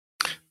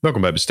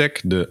Welkom bij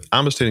Bestek, de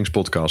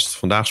aanbestedingspodcast.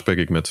 Vandaag spreek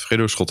ik met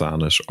Fredo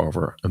Schotanus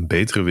over een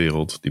betere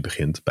wereld die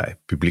begint bij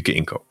publieke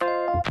inkoop.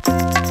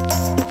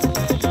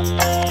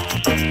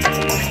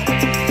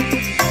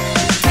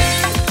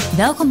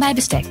 Welkom bij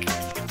Bestek,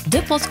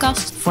 de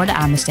podcast voor de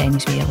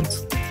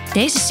aanbestedingswereld.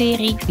 Deze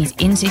serie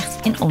biedt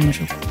inzicht in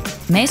onderzoek.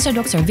 Meester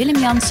Dr.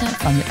 Willem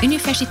van de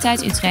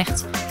Universiteit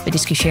Utrecht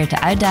bediscussieert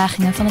de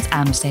uitdagingen van het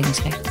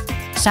aanbestedingsrecht.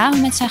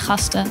 Samen met zijn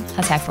gasten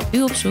gaat hij voor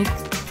u op zoek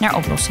naar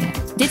oplossingen.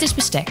 Dit is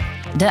Bestek,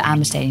 de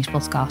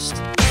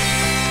aanbestedingspodcast.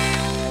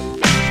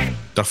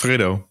 Dag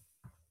Fredo.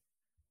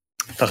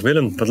 Dag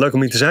Willem, wat leuk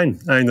om hier te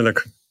zijn,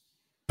 eindelijk.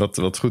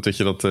 Wat goed dat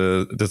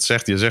je dat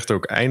zegt. Je zegt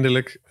ook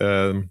eindelijk.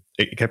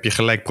 Ik heb je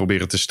gelijk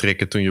proberen te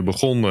strikken toen je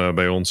begon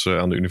bij ons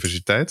aan de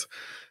universiteit.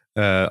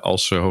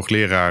 Als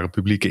hoogleraar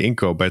publieke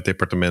inkoop bij het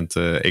departement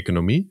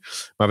economie.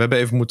 Maar we hebben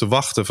even moeten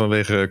wachten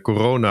vanwege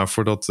corona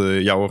voordat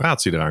jouw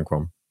oratie eraan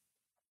kwam.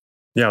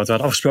 Ja, want we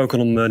hadden afgesproken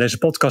om deze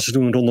podcast te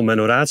doen rondom mijn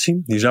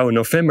oratie. Die zou in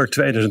november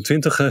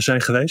 2020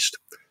 zijn geweest.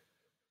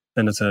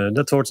 En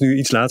dat wordt nu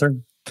iets later.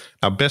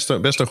 Nou,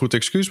 best een goed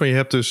excuus. Maar je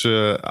hebt dus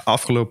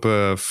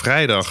afgelopen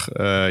vrijdag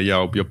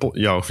jouw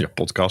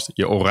podcast,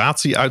 je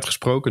oratie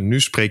uitgesproken. Nu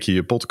spreek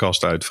je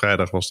podcast uit.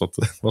 Vrijdag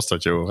was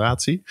dat je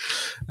oratie.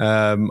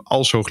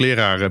 Als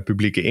hoogleraar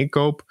publieke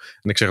inkoop.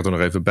 En ik zeg het er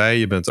nog even bij.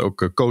 Je bent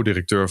ook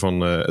co-directeur van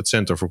het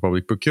Center for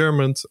Public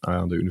Procurement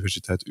aan de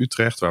Universiteit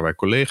Utrecht. Waar wij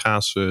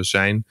collega's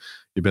zijn.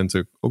 Je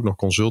bent ook nog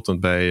consultant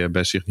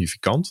bij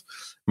Significant.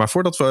 Maar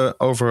voordat we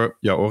over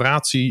jouw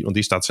oratie, want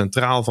die staat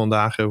centraal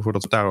vandaag, voordat we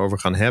het daarover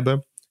gaan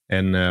hebben.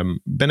 En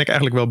ben ik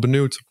eigenlijk wel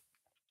benieuwd.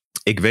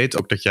 Ik weet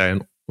ook dat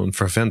jij een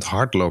fervent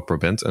hardloper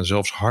bent en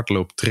zelfs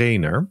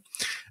hardlooptrainer.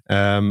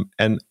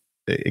 En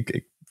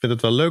ik vind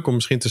het wel leuk om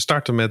misschien te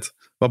starten met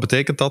wat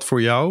betekent dat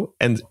voor jou?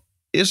 En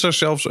is er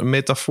zelfs een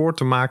metafoor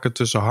te maken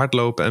tussen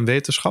hardlopen en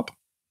wetenschap?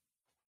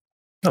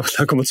 Nou,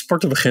 leuk om met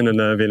sport te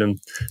beginnen, Willem.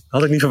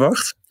 Had ik niet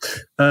verwacht.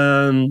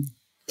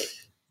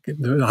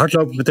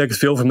 Hardlopen betekent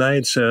veel voor mij.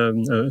 Het is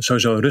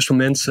sowieso een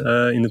rustmoment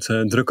in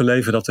het drukke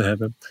leven dat we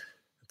hebben.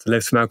 Het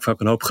levert voor mij ook vaak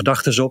een hoop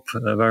gedachten op,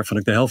 waarvan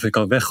ik de helft weer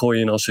kan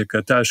weggooien als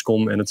ik thuis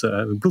kom en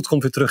het bloed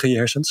komt weer terug in je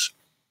hersens.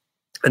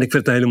 En ik vind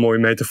het een hele mooie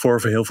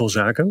metafoor voor heel veel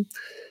zaken.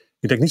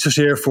 Ik denk niet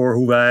zozeer voor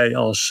hoe wij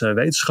als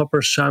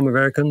wetenschappers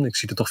samenwerken. Ik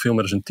zie het toch veel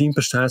meer als een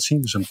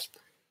teamprestatie. Dus dan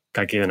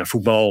kijk je naar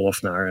voetbal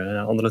of naar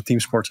andere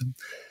teamsporten.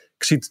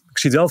 Ik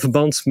zie wel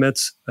verband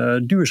met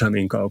duurzaam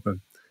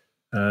inkopen.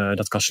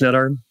 Dat kan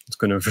sneller, dat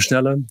kunnen we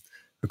versnellen.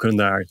 We kunnen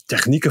daar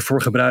technieken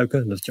voor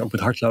gebruiken, dat je ook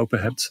met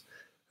hardlopen hebt.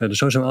 Dus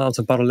zo zijn we een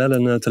aantal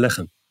parallellen te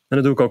leggen. En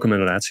dat doe ik ook in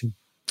mijn oratie.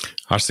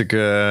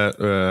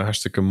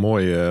 Hartstikke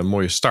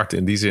mooie start.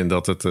 In die zin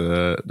dat het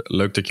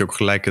leuk dat je ook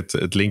gelijk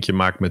het linkje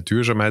maakt met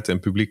duurzaamheid en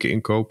publieke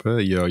inkoop.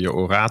 Je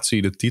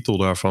oratie, de titel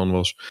daarvan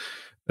was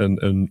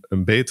een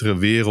betere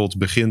wereld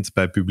begint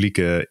bij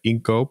publieke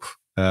inkoop.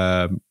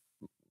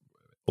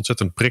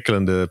 Ontzettend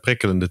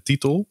prikkelende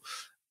titel.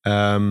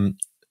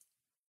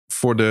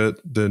 Voor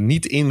de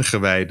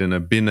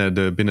niet-ingewijdenen binnen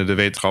de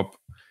wetenschap.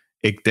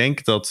 Ik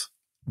denk dat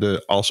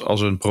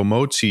als een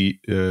promotie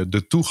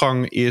de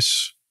toegang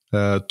is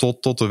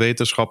tot de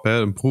wetenschap,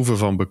 een proeven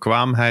van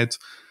bekwaamheid.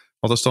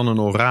 Wat is dan een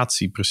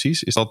oratie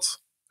precies? Is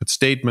dat het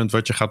statement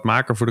wat je gaat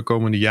maken voor de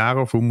komende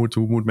jaren? Of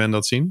hoe moet men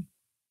dat zien?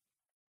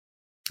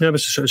 Ja,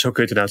 zo kun je het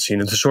inderdaad zien.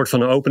 Het is een soort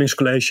van een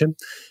openingscollege.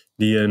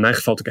 Die in mijn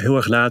geval ook heel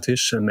erg laat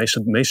is.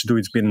 Meestal doe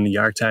je het binnen een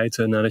jaar tijd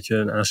nadat je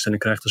een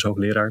aanstelling krijgt als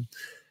hoogleraar.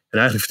 En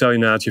eigenlijk vertel je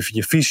inderdaad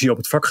je visie op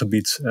het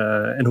vakgebied.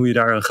 En hoe je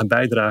daar gaat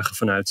bijdragen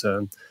vanuit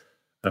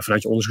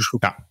je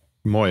onderzoeksgroep. Ja,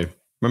 mooi.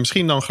 Maar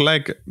misschien dan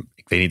gelijk,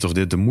 ik weet niet of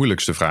dit de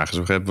moeilijkste vraag is.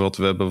 We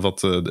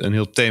hebben een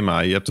heel thema.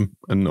 Je hebt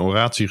een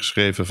oratie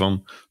geschreven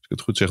van, als ik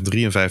het goed zeg,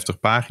 53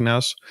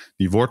 pagina's.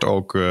 Die wordt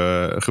ook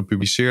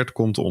gepubliceerd,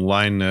 komt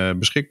online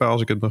beschikbaar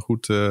als ik het me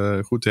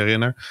goed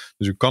herinner.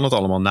 Dus u kan het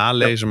allemaal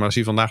nalezen, maar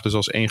zie vandaag dus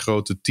als één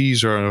grote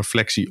teaser, een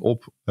reflectie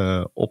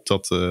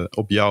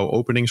op jouw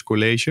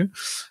openingscollege.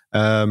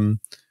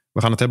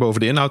 We gaan het hebben over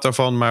de inhoud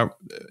daarvan, maar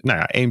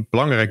één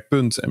belangrijk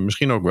punt en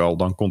misschien ook wel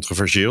dan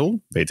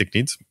controversieel, weet ik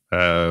niet,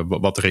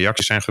 wat de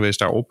reacties zijn geweest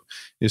daarop,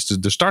 is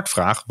de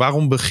startvraag: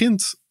 waarom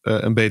begint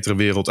een betere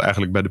wereld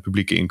eigenlijk bij de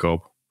publieke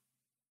inkoop?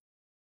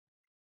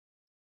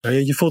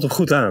 Je voelt hem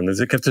goed aan.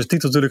 Ik heb de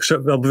titel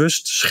natuurlijk wel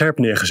bewust scherp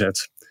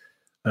neergezet.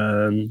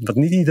 Want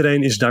niet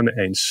iedereen is het daarmee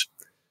eens.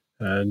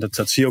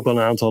 Dat zie je ook wel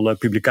een aantal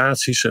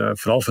publicaties,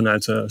 vooral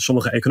vanuit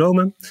sommige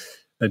economen,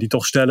 die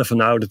toch stellen van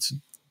dat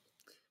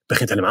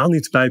begint helemaal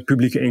niet bij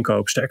publieke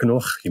inkoop. Sterker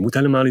nog, je moet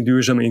helemaal niet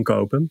duurzaam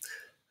inkopen.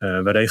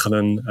 We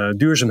regelen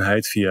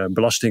duurzaamheid via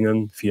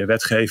belastingen, via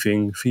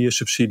wetgeving, via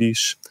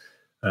subsidies,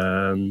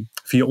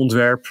 via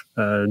ontwerp,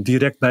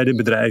 direct bij de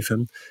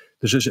bedrijven.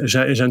 Dus er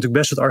zijn natuurlijk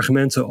best wat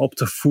argumenten op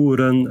te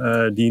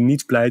voeren die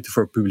niet pleiten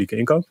voor publieke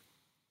inkoop.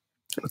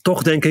 Maar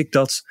toch denk ik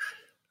dat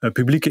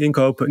publieke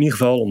inkoop in ieder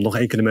geval, om nog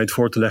één keer de meet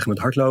voor te leggen met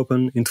hardlopen,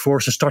 in het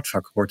voorste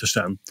startvak hoort te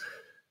staan.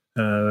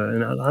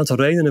 Een aantal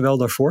redenen wel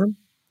daarvoor.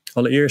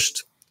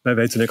 Allereerst, wij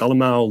weten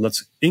allemaal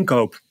dat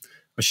inkoop,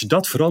 als je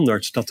dat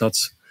verandert,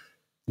 dat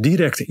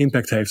directe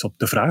impact heeft op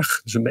de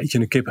vraag. Dus een beetje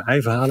een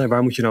kip-ei verhaal.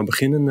 Waar moet je nou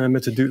beginnen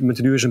met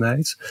de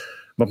duurzaamheid?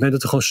 Maar op het moment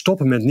dat we gewoon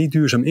stoppen met niet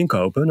duurzaam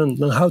inkopen,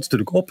 dan houdt het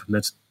natuurlijk op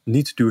met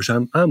niet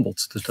duurzaam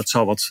aanbod. Dus dat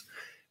zal wat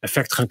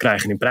effect gaan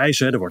krijgen in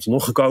prijzen. Er wordt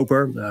nog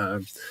goedkoper.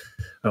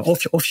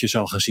 Of je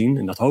zal gaan zien,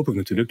 en dat hoop ik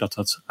natuurlijk, dat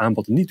dat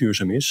aanbod dat niet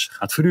duurzaam is,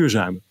 gaat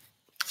verduurzamen.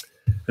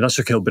 En dat is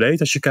ook heel breed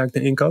als je kijkt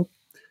naar inkoop.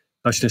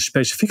 Als je dus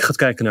specifiek gaat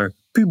kijken naar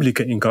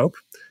publieke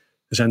inkoop, dan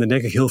zijn er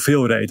denk ik heel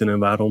veel redenen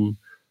waarom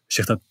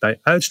zich dat bij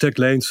uitstek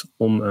leent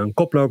om een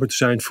koploper te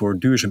zijn voor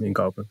duurzaam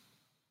inkopen.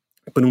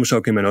 Ik benoem ze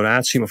ook in mijn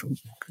oratie, maar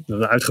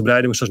de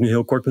uitgebreide, zoals nu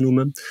heel kort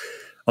benoemen.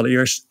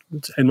 Allereerst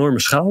het enorme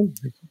schaal.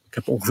 Ik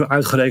heb ongeveer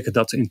uitgerekend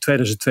dat in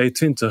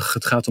 2022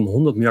 het gaat om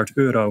 100 miljard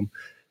euro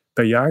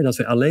per jaar dat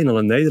we alleen al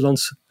in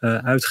Nederland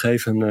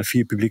uitgeven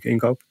via publieke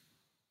inkoop.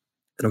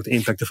 En ook de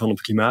impact ervan op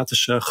het klimaat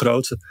is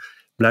groot.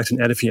 Blijkt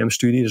een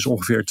RIVM-studie, dus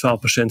ongeveer 12%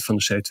 van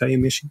de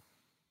CO2-emissie.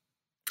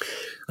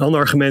 Een ander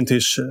argument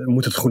is, we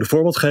moeten het goede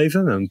voorbeeld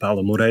geven, een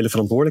bepaalde morele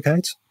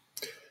verantwoordelijkheid.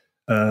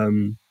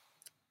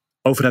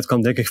 Overheid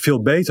kan denk ik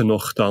veel beter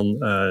nog dan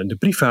de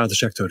private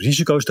sector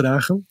risico's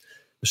dragen.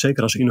 Dus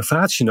zeker als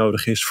innovatie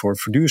nodig is voor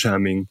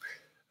verduurzaming,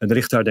 er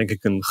ligt daar denk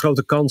ik een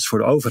grote kans voor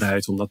de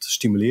overheid om dat te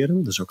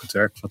stimuleren. Dat is ook het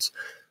werk wat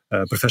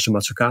professor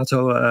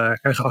Mazzucato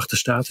erg achter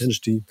staat. Dus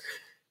de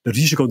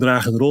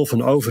risicodragende rol van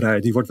de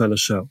overheid, die wordt wel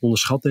eens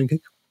onderschat, denk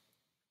ik.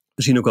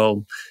 We zien ook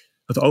al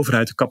dat de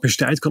overheid de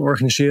capaciteit kan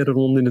organiseren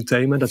rondom dit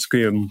thema. Dat kun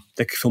je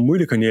denk ik veel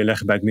moeilijker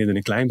neerleggen bij het midden-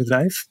 en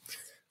kleinbedrijf.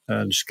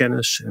 Dus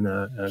kennis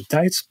en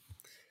tijd.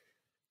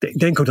 Ik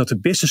denk ook dat de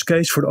business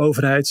case voor de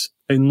overheid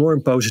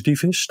enorm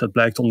positief is. Dat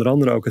blijkt onder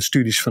andere ook uit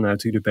studies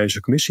vanuit de Europese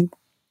Commissie.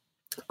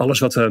 Alles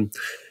wat we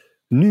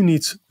nu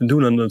niet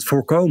doen aan het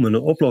voorkomen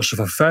en oplossen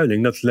van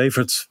vervuiling, dat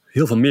levert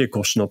heel veel meer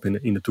kosten op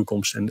in de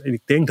toekomst. En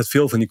ik denk dat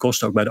veel van die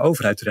kosten ook bij de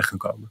overheid terecht gaan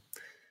komen.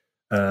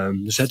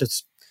 Dus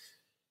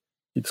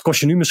het kost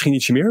je nu misschien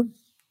ietsje meer.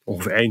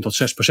 Ongeveer 1 tot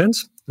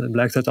 6%. Dat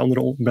blijkt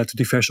uit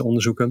diverse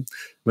onderzoeken.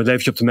 Maar het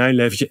levert je op termijn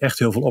echt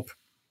heel veel op.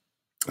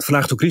 Het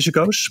verlaagt ook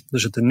risico's.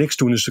 Dus het niks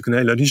doen is natuurlijk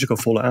een hele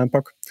risicovolle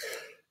aanpak.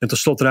 En tot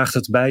slot draagt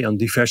het bij aan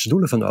diverse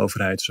doelen van de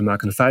overheid. Dus we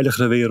maken een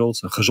veiligere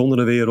wereld, een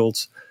gezondere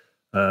wereld.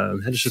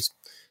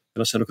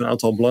 Dat zijn ook een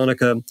aantal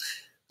belangrijke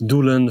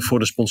doelen voor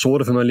de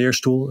sponsoren van mijn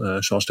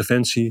leerstoel. Zoals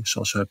Defensie,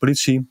 zoals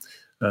politie.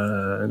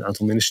 Een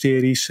aantal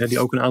ministeries. Die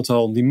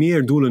ook die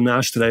meer doelen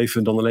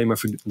nastreven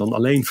dan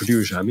alleen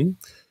verduurzaming.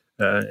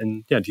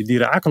 Die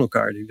raken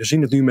elkaar. We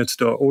zien het nu met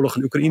de oorlog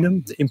in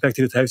Oekraïne. De impact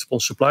die het heeft op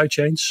onze supply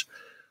chains.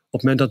 Op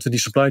het moment dat we die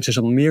supply chains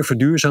al meer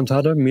verduurzaamd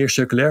hadden, meer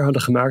circulair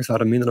hadden gemaakt,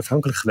 waren we minder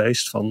afhankelijk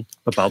geweest van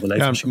bepaalde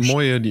leveranciers. Ja,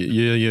 mooi.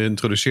 Je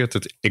introduceert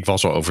het. Ik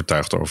was al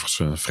overtuigd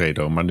over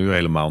Fredo, maar nu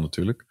helemaal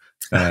natuurlijk.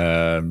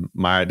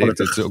 Maar het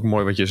is ook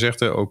mooi wat je zegt.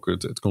 Hè? Ook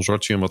het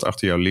consortium wat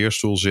achter jouw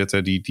leerstoel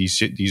zit,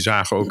 die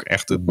zagen ook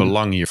echt het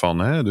belang hiervan.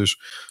 Hè? Dus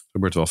het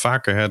gebeurt wel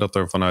vaker dat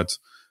er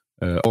vanuit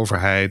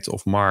overheid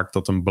of markt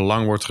dat een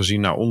belang wordt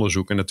gezien naar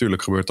onderzoek. En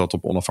natuurlijk gebeurt dat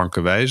op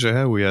onafhankelijke wijze,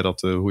 hè?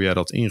 Hoe jij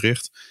dat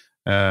inricht.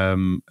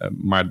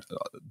 Maar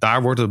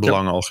daar wordt het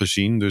belang al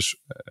gezien.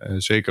 Dus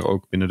zeker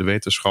ook binnen de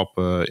wetenschap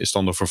is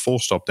dan de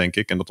vervolgstap, denk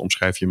ik. En dat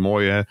omschrijf je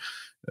mooi. Hè?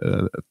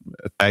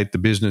 Tijd, de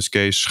business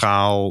case,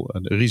 schaal,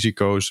 de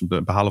risico's,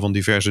 het behalen van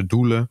diverse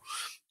doelen.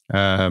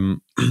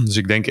 Dus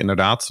ik denk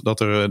inderdaad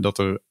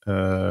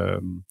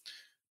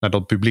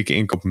dat publieke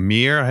inkoop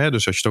meer, hè,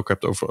 dus als je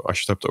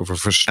het hebt over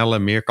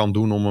versnellen, meer kan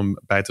doen om hem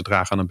bij te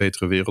dragen aan een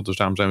betere wereld. Dus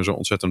daarom zijn we zo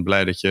ontzettend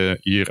blij dat je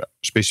hier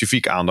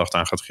specifiek aandacht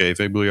aan gaat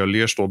geven. Ik bedoel, jouw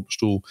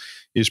leerstoel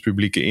is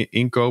publieke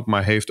inkoop,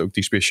 maar heeft ook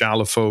die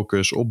speciale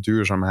focus op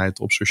duurzaamheid,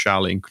 op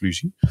sociale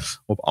inclusie,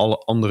 op alle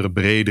andere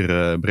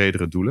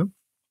bredere doelen.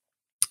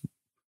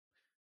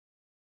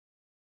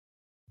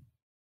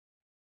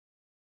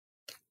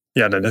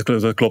 Ja,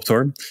 dat klopt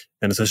hoor.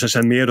 En er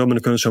zijn meer dan, maar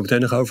daar kunnen we het zo meteen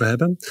nog over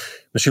hebben.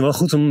 Misschien wel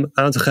goed om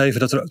aan te geven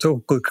dat er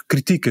ook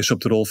kritiek is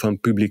op de rol van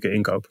publieke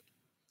inkoop.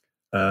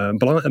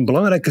 Een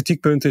belangrijk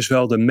kritiekpunt is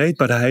wel de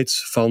meetbaarheid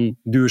van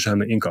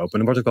duurzame inkoop. En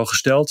er wordt ook al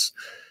gesteld,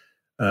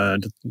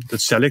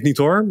 dat stel ik niet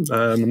hoor,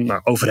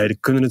 maar overheden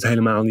kunnen het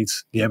helemaal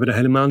niet. Die hebben er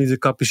helemaal niet de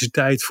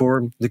capaciteit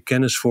voor, de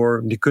kennis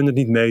voor, die kunnen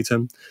het niet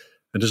meten.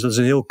 Dus dat is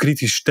een heel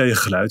kritisch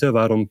tegengeluid,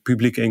 waarom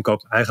publieke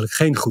inkoop eigenlijk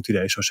geen goed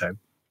idee zou zijn.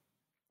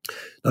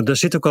 Nou, daar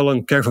zit ook al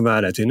een kern van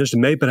waarheid in. Dus de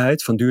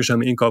meetbaarheid van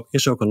duurzame inkoop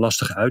is ook een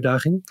lastige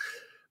uitdaging.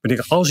 Maar ik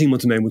denk, als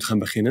iemand ermee moet gaan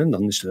beginnen,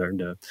 dan is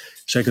er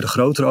zeker de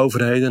grotere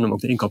overheden en ook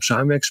de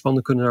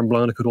inkoopsamenwerkingsverbanden kunnen daar een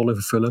belangrijke rol in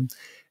vervullen.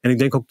 En ik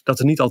denk ook dat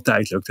het niet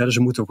altijd lukt. Dus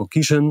we moeten ook wel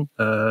kiezen.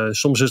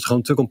 Soms is het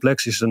gewoon te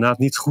complex, is het inderdaad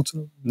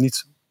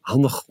niet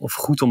handig of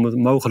goed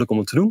mogelijk om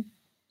het te doen.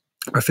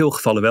 Maar in veel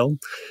gevallen wel.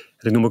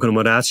 En ik noem ook een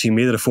oratie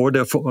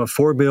meerdere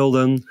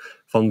voorbeelden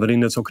van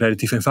waarin het ook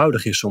relatief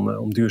eenvoudig is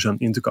om duurzaam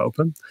in te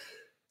kopen.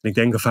 En ik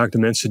denk dat vaak de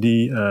mensen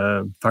die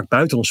vaak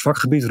buiten ons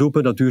vakgebied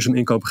roepen dat duurzaam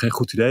inkopen geen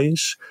goed idee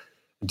is,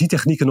 die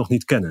technieken nog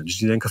niet kennen. Dus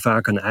die denken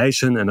vaak aan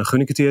eisen en aan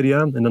guncriteria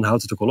en dan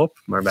houdt het ook wel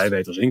op. Maar wij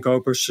weten als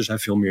inkopers, er zijn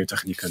veel meer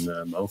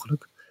technieken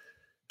mogelijk.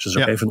 Dus dat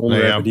is ook even een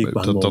onderwerp die ik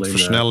behandel. Dat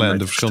versnellen en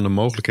de verschillende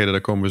mogelijkheden,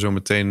 daar komen we zo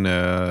meteen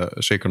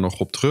zeker nog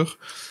op terug.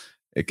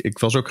 ik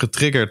was ook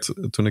getriggerd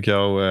toen ik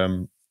jouw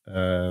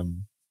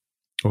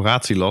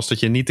oratie las, dat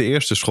je niet de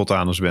eerste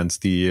Schotanus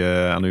bent die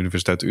aan de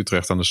Universiteit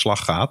Utrecht aan de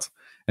slag gaat.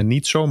 En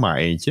niet zomaar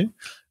eentje.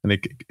 En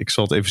ik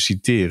zal het even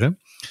citeren.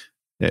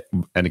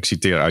 En ik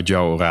citeer uit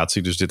jouw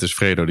oratie, dus dit is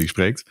Fredo die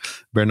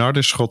spreekt.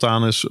 Bernardus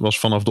Schotanus was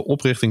vanaf de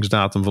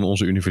oprichtingsdatum van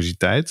onze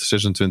universiteit,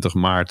 26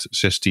 maart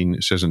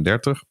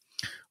 1636,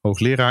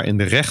 hoogleraar in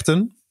de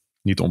rechten,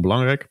 niet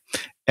onbelangrijk,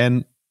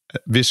 en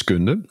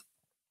wiskunde.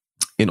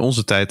 In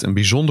onze tijd een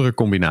bijzondere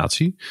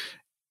combinatie.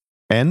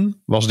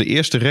 En was de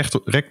eerste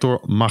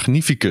rector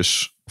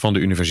magnificus van de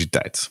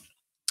universiteit.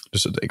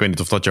 Dus ik weet niet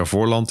of dat jouw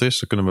voorland is.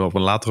 Daar kunnen we op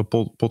een latere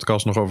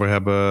podcast nog over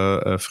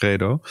hebben,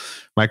 Fredo.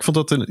 Maar ik vond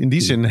dat in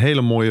die zin een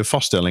hele mooie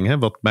vaststelling. Hè?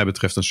 Wat mij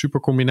betreft een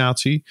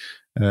supercombinatie.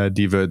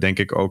 Die we denk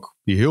ik ook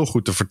die heel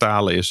goed te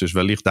vertalen is. Dus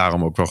wellicht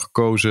daarom ook wel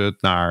gekozen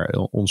naar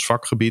ons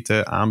vakgebied.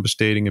 Hè?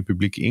 Aanbestedingen,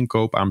 publieke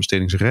inkoop,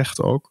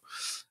 aanbestedingsrecht ook.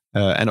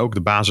 En ook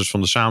de basis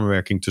van de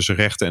samenwerking tussen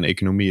rechten en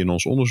economie in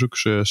ons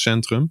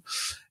onderzoekscentrum.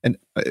 En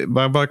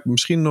waar ik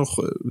misschien nog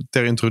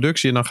ter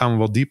introductie, en dan gaan we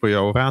wat dieper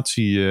jouw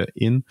oratie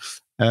in.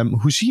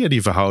 Hoe zie je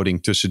die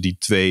verhouding tussen die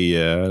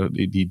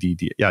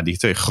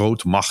twee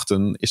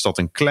grootmachten? Is dat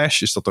een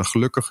clash? Is dat een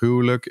gelukkig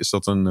huwelijk? Is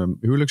dat een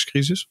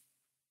huwelijkscrisis?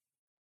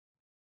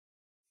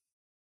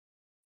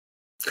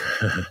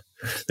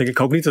 Ik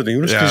hoop niet dat het een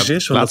huwelijkscrisis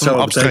is. Laten we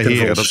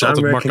abstraheren. Dat is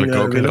altijd makkelijk.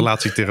 Ook in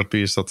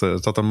relatietherapie is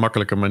dat een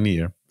makkelijke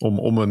manier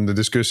om een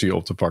discussie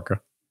op te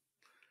pakken.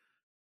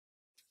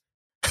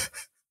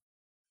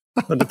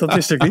 Dat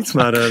wist ik niet,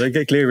 maar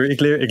ik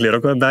leer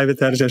ook wel bij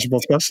tijdens deze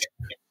podcast.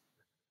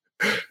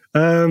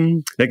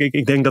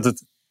 Ik denk dat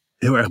het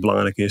heel erg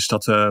belangrijk is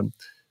dat we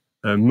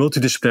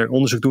multidisciplinair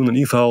onderzoek doen. In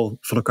ieder geval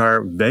van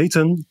elkaar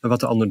weten wat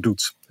de ander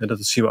doet. En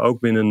dat zien we ook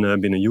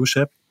binnen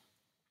USEP.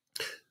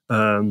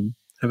 En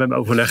we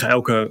overleggen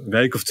elke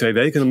week of 2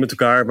 weken met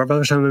elkaar.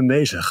 Waar zijn we mee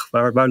bezig?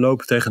 Waar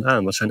lopen we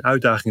tegenaan? Wat zijn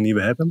uitdagingen die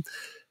we hebben?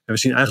 En we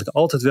zien eigenlijk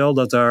altijd wel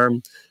dat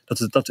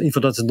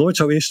het nooit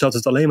zo is dat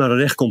het alleen maar een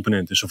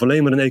rechtcomponent is. Of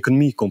alleen maar een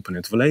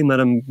economiecomponent. Of alleen maar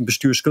een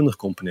bestuurskundig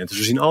component. Dus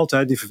we zien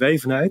altijd die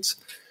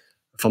verwevenheid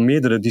van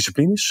meerdere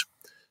disciplines.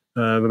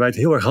 Waarbij het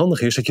heel erg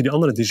handig is dat je die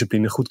andere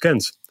discipline goed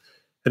kent.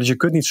 En dus je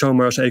kunt niet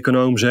zomaar als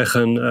econoom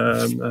zeggen,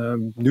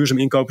 duurzaam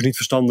inkoop is niet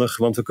verstandig,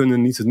 want we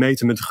kunnen niet het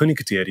meten met de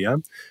gunningcriteria.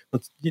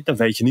 Want dan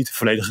weet je niet de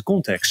volledige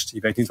context. Je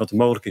weet niet wat er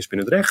mogelijk is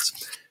binnen het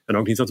recht. En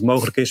ook niet wat er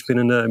mogelijk is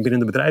binnen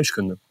de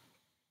bedrijfskunde.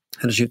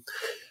 En dus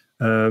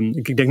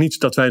ik denk niet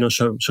dat wij dan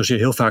zozeer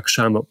heel vaak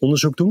samen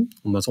onderzoek doen.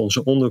 Omdat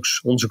onze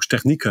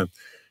onderzoekstechnieken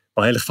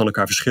wel heel erg van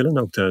elkaar verschillen.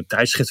 Ook de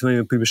tijdschriften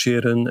waarin we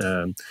publiceren.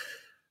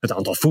 Het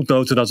aantal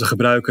voetnoten dat we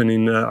gebruiken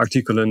in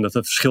artikelen, dat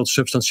verschilt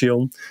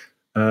substantieel.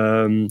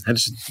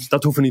 Dus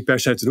dat hoeven we niet per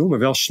se te doen. Maar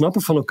wel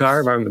snappen van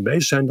elkaar waar we mee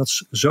bezig zijn. Dat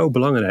is zo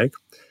belangrijk.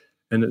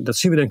 En dat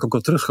zien we denk ik ook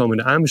al terugkomen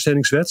in de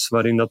aanbestedingswet.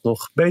 Waarin dat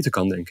nog beter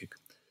kan, denk ik.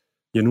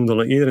 Je noemde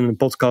al eerder in een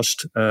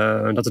podcast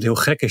dat het heel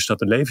gek is dat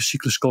de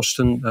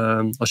levenscycluskosten,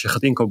 als je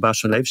gaat inkopen op basis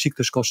van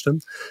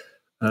levenscycluskosten,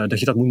 dat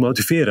je dat moet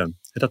motiveren.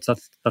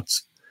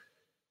 Dat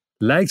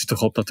lijkt er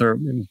toch op dat er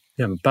een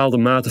bepaalde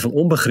mate van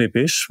onbegrip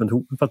is.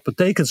 Want wat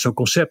betekent zo'n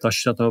concept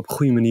als je dat nou op een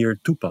goede manier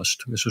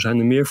toepast? Dus er zijn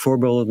er meer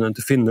voorbeelden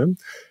te vinden.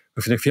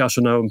 Ik denk als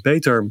we nou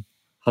beter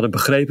hadden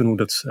begrepen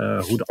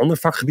hoe de ander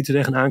vakgebied er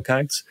tegenaan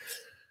kijkt,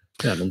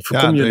 dan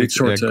voorkom je dit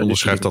soort. Ik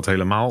onderschrijf dat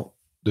helemaal.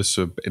 Dus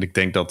ik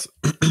denk dat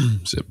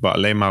we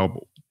alleen maar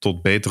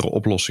tot betere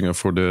oplossingen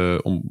voor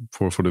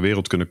de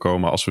wereld kunnen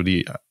komen als we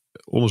die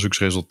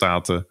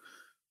onderzoeksresultaten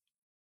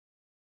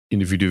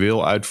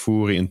individueel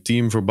uitvoeren in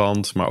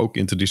teamverband, maar ook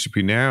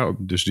interdisciplinair,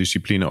 dus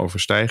discipline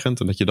overstijgend.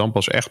 En dat je dan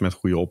pas echt met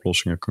goede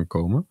oplossingen kan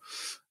komen.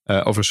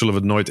 Overigens zullen we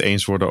het nooit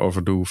eens worden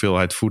over de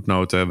hoeveelheid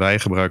voetnoten. Wij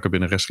gebruiken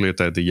binnen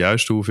rechtsgeleerdheid de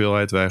juiste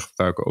hoeveelheid. Wij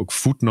gebruiken ook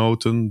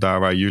voetnoten. Daar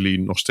waar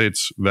jullie nog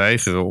steeds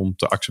weigeren om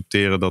te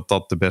accepteren dat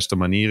dat de beste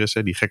manier is.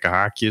 Hè? Die gekke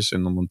haakjes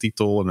en dan een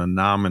titel en een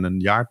naam en een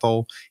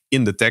jaartal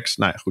in de tekst.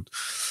 Nou ja, goed.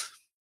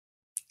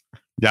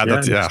 Ja,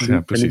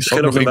 precies.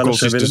 Ook nog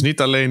inconsistent. Dus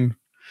niet alleen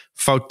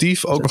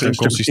foutief, ook nog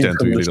inconsistent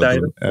hoe jullie dat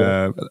doen.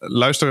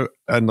 Luister,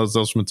 en dat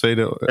is mijn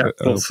tweede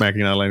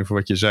opmerking naar aanleiding van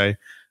wat je zei.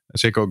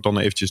 Zeker ook dan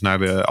eventjes naar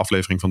de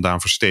aflevering van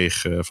Daan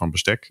Versteeg van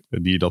Bestek.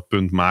 Die dat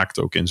punt maakt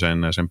ook in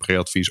zijn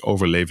pre-advies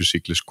over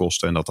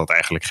levenscycluskosten. En dat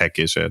eigenlijk gek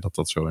is, hè,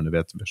 dat zo in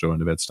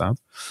de wet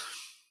staat.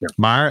 Ja.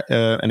 Maar,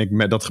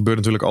 dat gebeurt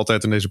natuurlijk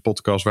altijd in deze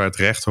podcast waar het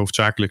recht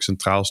hoofdzakelijk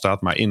centraal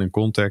staat. Maar in een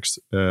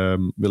context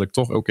wil ik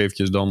toch ook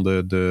eventjes dan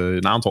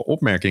een aantal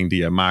opmerkingen die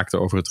jij maakte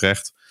over het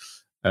recht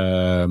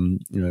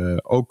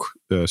ook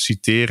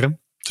citeren.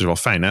 Het is wel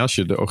fijn, hè? Als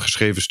je de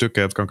geschreven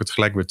stukken hebt, kan ik het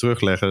gelijk weer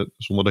terugleggen,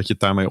 zonder dat je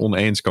het daarmee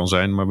oneens kan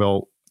zijn, maar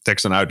wel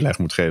tekst en uitleg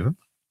moet geven.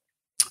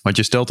 Want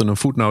je stelt in een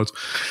voetnoot: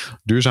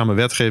 duurzame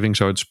wetgeving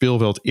zou het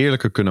speelveld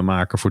eerlijker kunnen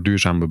maken voor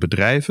duurzame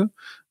bedrijven,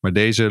 maar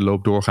deze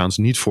loopt doorgaans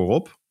niet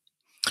voorop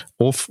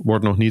of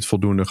wordt nog niet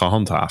voldoende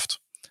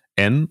gehandhaafd.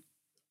 En,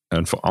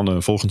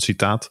 een volgend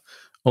citaat: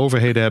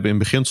 overheden hebben in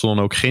beginsel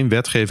dan ook geen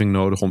wetgeving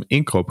nodig om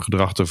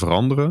inkoopgedrag te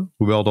veranderen,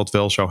 hoewel dat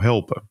wel zou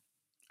helpen.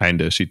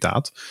 Einde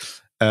citaat.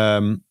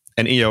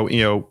 En in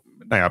jouw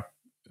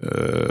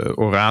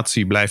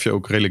oratie blijf je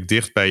ook redelijk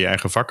dicht bij je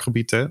eigen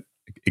vakgebied. Hè?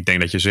 Ik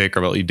denk dat je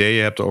zeker wel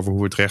ideeën hebt over hoe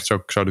we het recht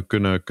zouden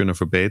kunnen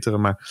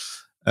verbeteren. Maar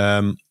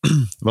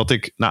wat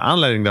ik naar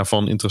aanleiding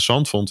daarvan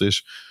interessant vond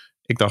is,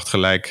 ik dacht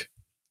gelijk,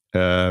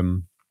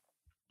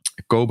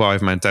 Koba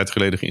heeft mij een tijd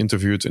geleden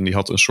geïnterviewd en die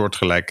had een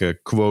soortgelijke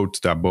quote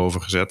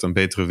daarboven gezet. Een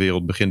betere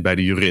wereld begint bij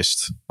de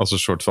jurist. Als een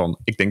soort van,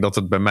 ik denk dat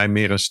het bij mij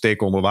meer een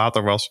steek onder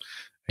water was.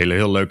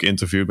 Heel leuk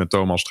interview met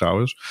Thomas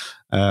trouwens.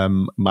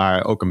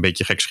 Maar ook een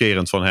beetje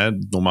gekscherend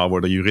van, normaal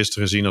worden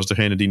juristen gezien als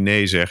degene die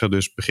nee zeggen.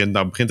 Dus begint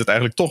het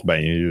eigenlijk toch bij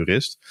een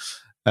jurist.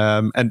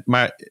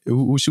 Maar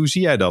hoe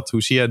zie jij dat?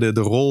 Hoe zie jij de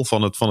rol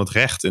van het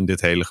recht in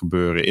dit hele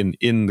gebeuren?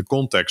 In de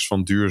context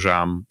van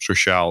duurzaam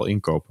sociaal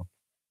inkopen?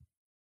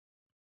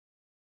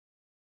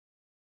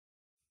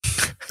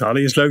 Nou,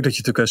 allereerst leuk dat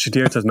je natuurlijk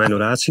citeert uit mijn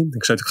oratie.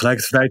 Ik zou het gelijk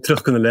het vrij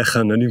terug kunnen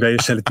leggen. Nu ben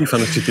je selectief aan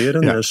het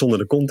citeren, zonder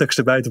de context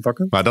erbij te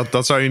pakken. Maar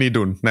dat zou je niet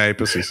doen. Nee,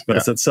 precies.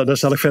 Maar daar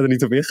zal ik verder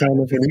niet op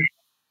ingaan, vind ik.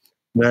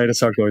 Nee, dat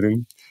zou ik nooit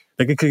doen.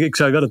 Ik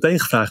zou je wel een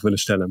tegenvraag willen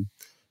stellen.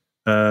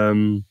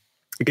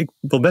 Ik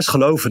wil best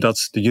geloven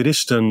dat de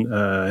juristen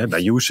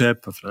bij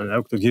USEP, of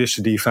ook de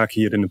juristen die je vaak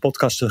hier in de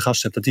podcast te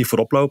gast hebt, dat die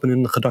voorop lopen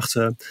in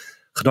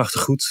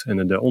gedachtegoed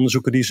en de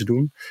onderzoeken die ze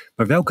doen.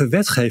 Maar welke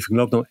wetgeving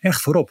loopt nou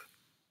echt voorop?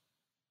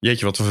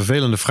 Jeetje, wat een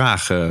vervelende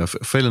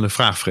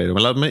vraag, Fredo.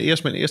 Maar laat me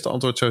eerst mijn eerste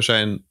antwoord zo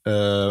zijn.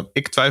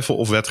 Ik twijfel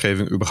of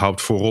wetgeving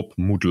überhaupt voorop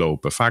moet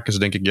lopen. Vaak is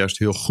het denk ik juist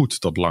heel goed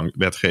dat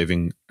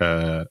wetgeving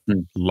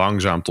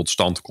langzaam tot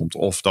stand komt.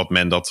 Of dat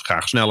men dat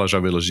graag sneller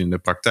zou willen zien in de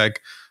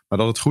praktijk. Maar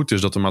dat het goed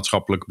is dat een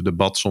maatschappelijk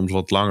debat soms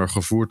wat langer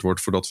gevoerd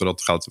wordt voordat we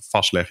dat gaan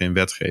vastleggen in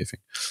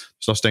wetgeving.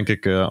 Dus dat is denk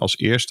ik als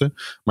eerste.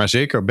 Maar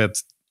zeker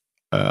met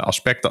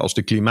aspecten als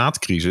de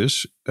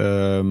klimaatcrisis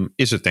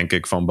is het denk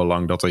ik van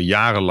belang dat er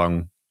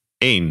jarenlang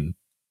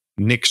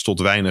niks tot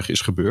weinig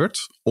is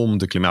gebeurd om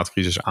de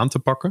klimaatcrisis aan te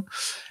pakken.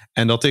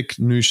 En dat ik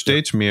nu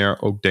steeds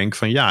meer ook denk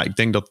van ik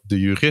denk dat de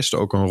jurist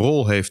ook een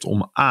rol heeft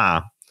om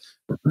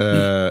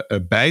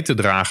bij te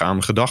dragen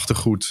aan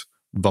gedachtegoed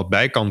wat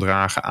bij kan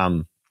dragen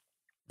aan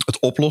het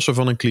oplossen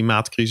van een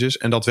klimaatcrisis.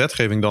 En dat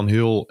wetgeving dan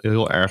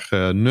heel erg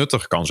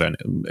nuttig kan zijn.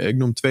 Ik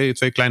noem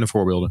twee kleine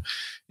voorbeelden.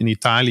 In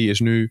Italië is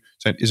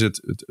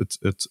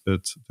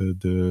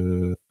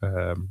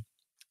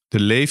de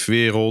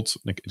leefwereld,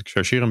 ik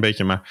chargeer een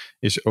beetje, maar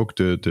is ook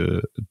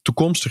de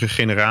toekomstige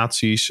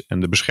generaties en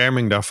de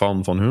bescherming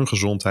daarvan, van hun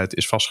gezondheid,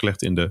 is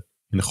vastgelegd in de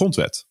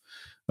grondwet.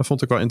 Dat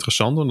vond ik wel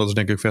interessant, en dat is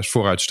denk ik best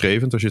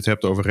vooruitstrevend als je het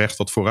hebt over recht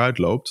dat vooruit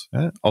loopt.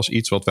 Als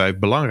iets wat wij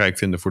belangrijk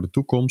vinden voor de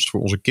toekomst,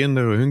 voor onze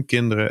kinderen, hun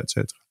kinderen, et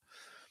cetera.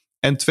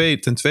 En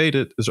ten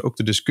tweede is ook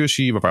de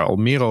discussie, waar we al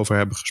meer over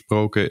hebben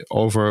gesproken,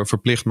 over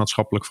verplicht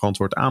maatschappelijk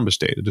verantwoord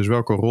aanbesteden. Dus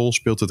welke rol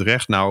speelt het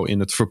recht nou in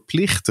het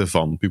verplichten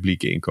van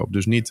publieke inkoop?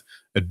 Dus niet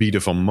het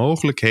bieden van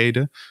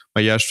mogelijkheden,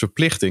 maar juist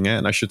verplichtingen.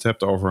 En als je het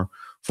hebt over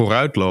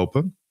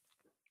vooruitlopen,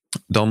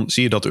 dan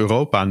zie je dat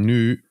Europa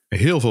nu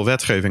heel veel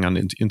wetgeving aan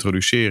het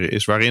introduceren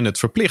is waarin het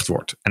verplicht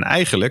wordt. En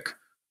eigenlijk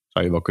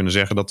zou je wel kunnen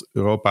zeggen dat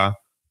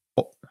Europa,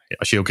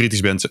 als je heel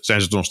kritisch bent,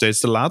 zijn ze nog steeds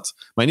te laat.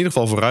 Maar in ieder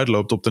geval vooruit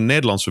loopt op de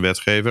Nederlandse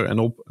wetgever en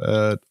op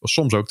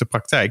soms ook de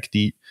praktijk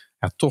die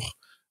toch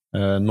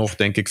nog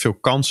denk ik veel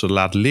kansen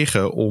laat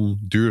liggen om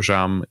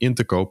duurzaam in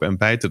te kopen en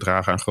bij te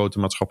dragen aan grote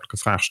maatschappelijke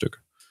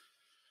vraagstukken.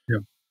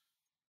 Ja.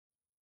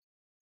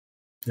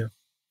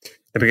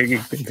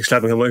 Ik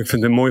sluit me heel mooi. Ik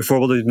vind het een mooi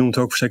voorbeeld. Je noemt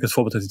ook zeker het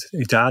voorbeeld uit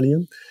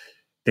Italië.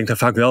 Ik denk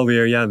daar vaak wel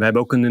weer, we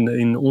hebben ook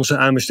in onze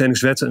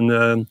aanbestedingswet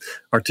een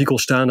artikel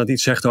staan dat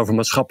iets zegt over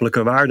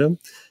maatschappelijke waarden.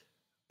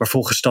 Maar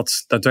volgens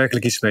dat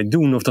daadwerkelijk iets mee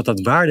doen, of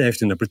dat waarde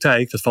heeft in de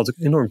praktijk, dat valt ook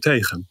enorm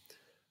tegen.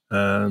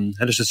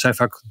 Dus het zijn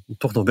vaak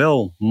toch nog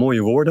wel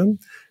mooie woorden,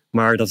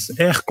 maar dat het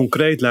echt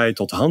concreet leidt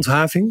tot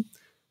handhaving,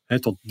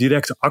 tot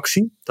directe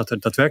actie, dat er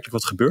daadwerkelijk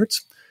wat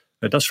gebeurt.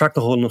 Dat is vaak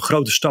nog wel een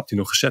grote stap die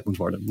nog gezet moet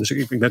worden. Dus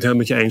ik ben het helemaal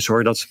met je eens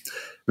hoor, dat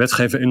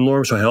wetgeven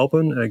enorm zou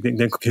helpen. Ik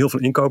denk ook heel veel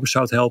inkopers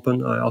zou het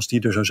helpen als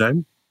die er zou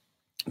zijn.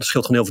 Dat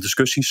scheelt gewoon heel veel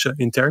discussies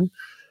intern.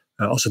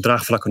 Als het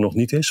draagvlak er nog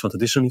niet is, want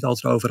het is er niet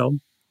altijd overal.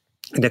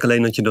 Ik denk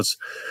alleen dat je dat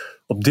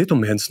op dit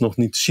moment nog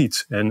niet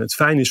ziet. En het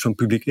fijne is van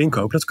publiek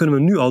inkoop, dat kunnen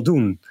we nu al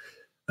doen.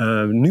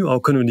 Nu al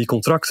kunnen we die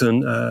contracten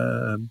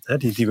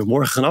die we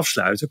morgen gaan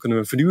afsluiten, kunnen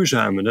we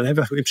verduurzamen. Daar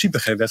hebben we in principe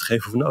geen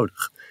wetgever voor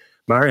nodig.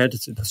 Maar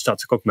dat staat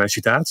natuurlijk ook in mijn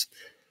citaat.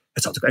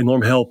 Het zou natuurlijk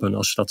enorm helpen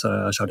als we dat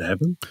zouden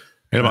hebben.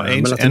 Helemaal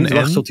eens. Maar laten we niet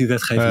wachten tot die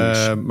wetgeving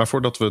is. Maar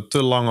voordat we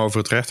te lang over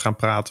het recht gaan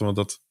praten,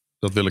 want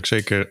dat wil ik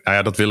zeker.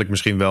 Dat wil ik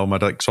misschien wel,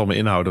 maar ik zal me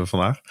inhouden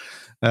vandaag.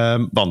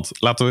 Want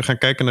laten we gaan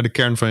kijken naar de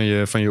kern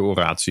van je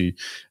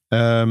oratie.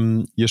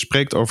 Je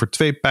spreekt over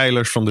 2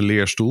 pijlers van de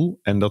leerstoel.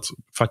 En dat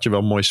vat je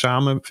wel mooi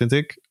samen, vind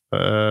ik.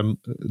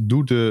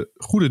 Doe de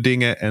goede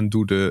dingen en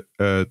doe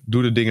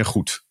de dingen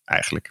goed,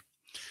 eigenlijk.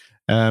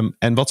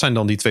 En wat zijn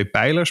dan die 2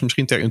 pijlers?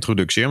 Misschien ter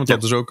introductie. Want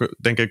dat is ook,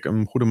 denk ik,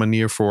 een goede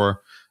manier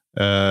voor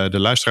de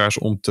luisteraars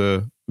om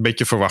een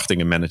beetje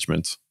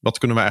verwachtingenmanagement. Wat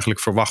kunnen we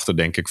eigenlijk verwachten,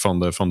 denk ik,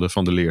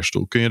 van de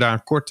leerstoel? Kun je daar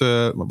een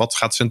korte, wat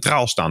gaat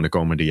centraal staan de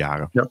komende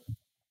jaren?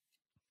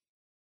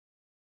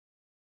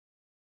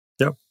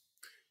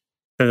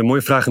 Een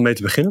mooie vraag om mee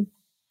te beginnen.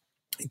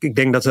 Ik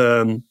denk dat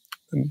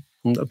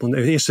om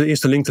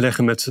eerst de link te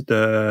leggen met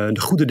de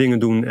goede dingen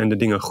doen en de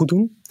dingen goed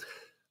doen.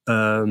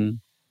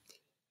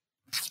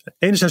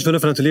 Enerzijds willen we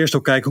vanuit de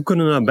leerstoel kijken hoe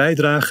kunnen we nou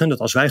bijdragen dat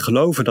als wij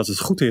geloven dat het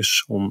goed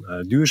is om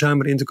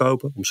duurzamer in te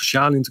kopen, om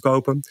sociaal in te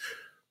kopen,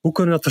 hoe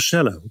kunnen we dat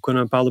versnellen? Hoe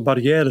kunnen we bepaalde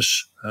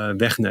barrières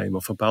wegnemen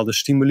of bepaalde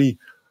stimuli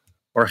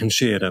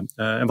organiseren?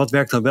 En wat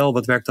werkt dan wel,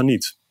 wat werkt dan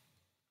niet?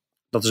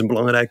 Dat is een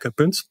belangrijk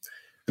punt.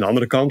 Aan de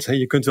andere kant,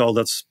 je kunt wel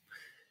dat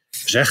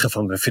zeggen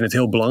van we vinden het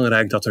heel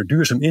belangrijk dat er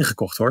duurzaam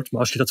ingekocht wordt.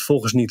 Maar als je dat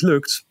volgens niet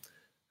lukt,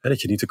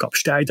 dat je niet de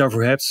capaciteit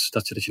daarvoor hebt,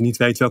 dat je niet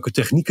weet welke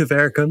technieken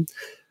werken,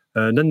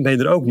 dan ben je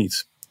er ook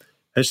niet.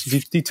 Dus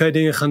die twee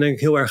dingen gaan denk ik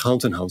heel erg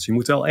hand in hand. Je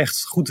moet wel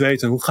echt goed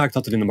weten hoe ga ik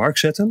dat er in de markt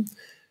zetten.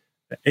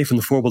 Een van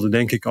de voorbeelden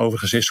denk ik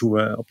overigens is hoe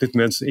we op dit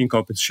moment de inkoop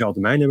in het sociaal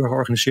domein hebben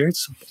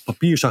georganiseerd. Op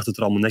papier zag het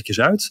er allemaal netjes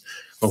uit.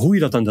 Maar hoe je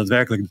dat dan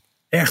daadwerkelijk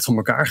echt van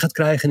elkaar gaat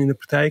krijgen in de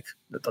praktijk,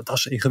 dat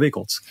is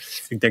ingewikkeld.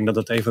 Ik denk dat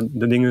dat een van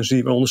de dingen is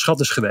die onderschat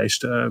is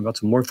geweest. Wat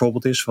een mooi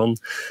voorbeeld is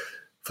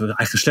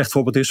eigenlijk een slecht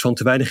voorbeeld is van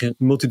te weinig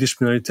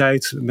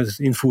multidisciplinariteit met het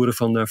invoeren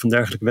van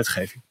dergelijke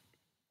wetgeving.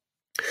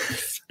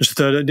 Dus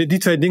die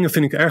twee dingen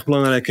vind ik erg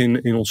belangrijk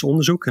in ons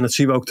onderzoek. En dat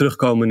zien we ook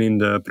terugkomen in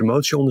de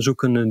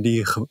promotieonderzoeken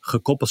die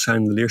gekoppeld zijn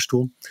aan de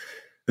leerstoel.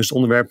 Dus het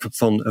onderwerp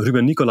van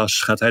Ruben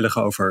Nicolas gaat heel erg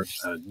over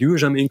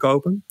duurzaam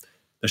inkopen.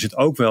 Daar zit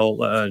ook wel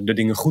de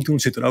dingen goed doen,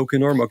 zit er ook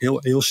enorm, ook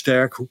heel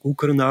sterk. Hoe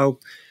kunnen we nou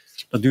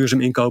dat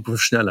duurzaam inkopen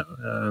versnellen?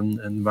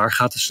 En waar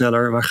gaat het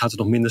sneller, waar gaat het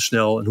nog minder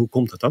snel en hoe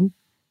komt dat dan?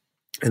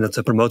 En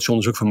het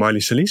promotieonderzoek van Marley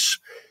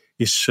Salis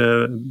is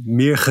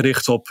meer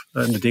gericht op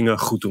de dingen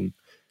goed doen.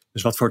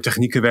 Dus wat voor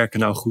technieken werken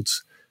nou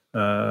goed?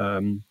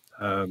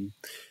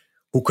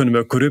 Hoe kunnen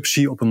we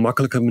corruptie op een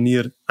makkelijke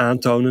manier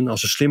aantonen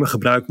als we slimmer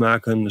gebruik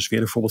maken? Dat is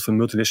weer een voorbeeld van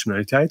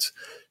multidisciplinariteit.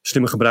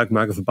 Slimmer gebruik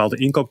maken van bepaalde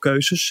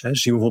inkoopkeuzes. Zien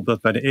we bijvoorbeeld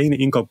dat bij de ene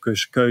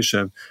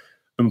inkoopkeuze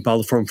een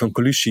bepaalde vorm van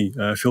collusie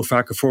veel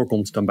vaker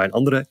voorkomt dan bij een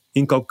andere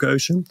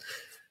inkoopkeuze.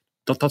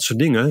 Dat soort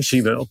dingen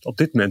zien we op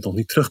dit moment nog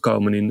niet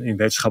terugkomen in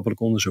wetenschappelijk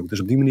onderzoek.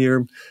 Dus op die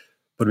manier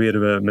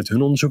proberen we met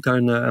hun onderzoek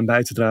daar aan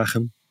bij te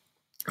dragen.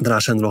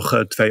 Daarnaast zijn er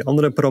nog 2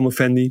 andere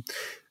promovendi.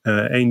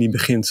 Eén die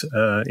begint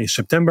in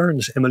september,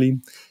 dus Emily.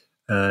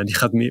 Die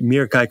gaat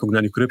meer kijken ook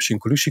naar die corruptie- en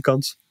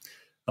collusiekant.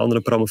 De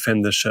andere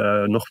promovendus,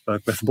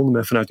 ik ben verbonden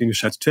met vanuit de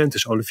Universiteit Utrecht,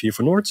 is Olivier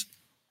van Noort.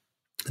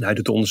 En hij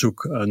doet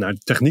onderzoek naar de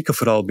technieken,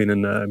 vooral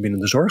binnen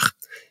de zorg.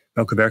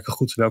 Welke werken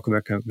goed,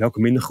 welke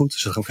minder goed.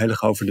 Dus dat gaat ook heel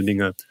erg over de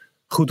dingen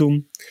goed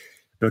doen.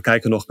 We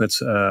kijken nog met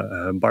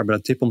Barbara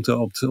Tip om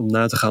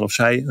na te gaan of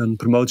zij een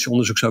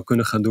promotieonderzoek zou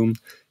kunnen gaan doen.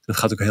 Dat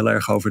gaat ook heel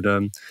erg over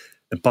de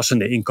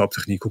passende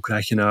inkooptechniek. Hoe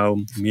krijg je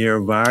nou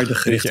meer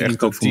waardegerichte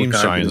inkoop voor elkaar?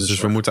 Science.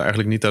 Dus we moeten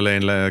eigenlijk niet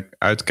alleen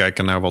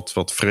uitkijken naar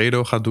wat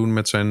Fredo gaat doen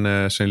met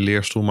zijn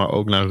leerstoel, maar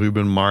ook naar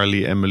Ruben,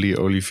 Marley, Emily,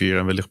 Olivier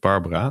en wellicht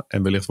Barbara.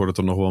 En wellicht wordt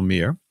het er nog wel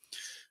meer.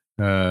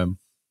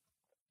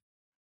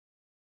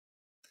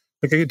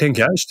 Ik denk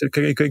juist.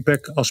 Ik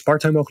werk als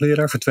parttime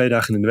hoogleraar voor 2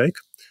 dagen in de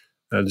week.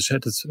 Dus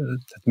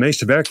het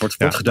meeste werk wordt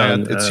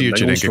gedaan. Het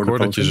siertje denk ik hoor,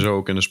 dat je ze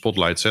ook in de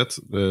spotlight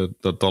zet.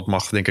 Dat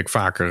mag denk ik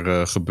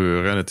vaker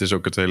gebeuren. En het is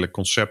ook het hele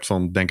concept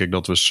van denk ik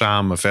dat we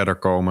samen verder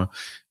komen.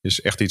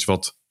 Is echt iets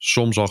wat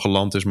soms al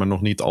geland is, maar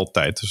nog niet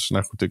altijd. Dus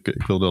nou goed,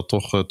 ik wil dat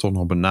toch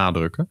nog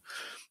benadrukken.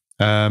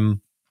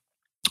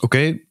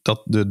 Oké,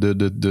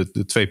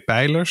 de 2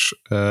 pijlers.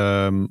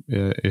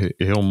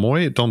 Heel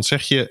mooi. Dan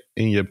zeg je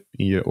in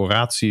je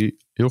oratie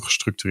heel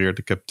gestructureerd,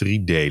 ik heb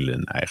 3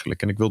 delen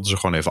eigenlijk. En ik wilde ze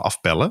gewoon even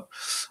afpellen.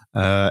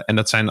 En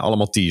dat zijn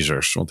allemaal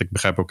teasers. Want ik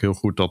begrijp ook heel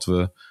goed dat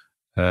we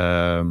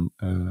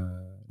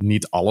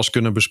niet alles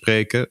kunnen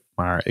bespreken.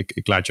 Maar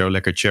ik laat jou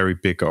lekker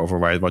cherrypicken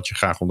over wat je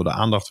graag onder de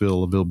aandacht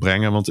wil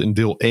brengen. Want in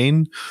deel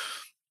 1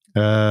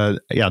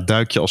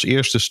 duik je als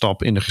eerste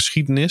stap in de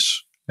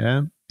geschiedenis.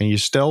 En je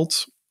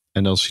stelt,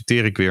 en dan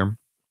citeer ik weer,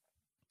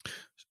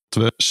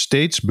 dat we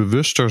steeds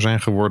bewuster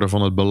zijn geworden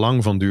van het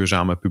belang van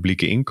duurzame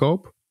publieke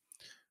inkoop,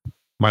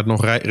 maar het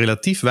nog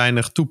relatief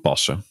weinig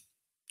toepassen.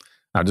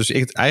 Nou, dus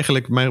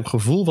eigenlijk mijn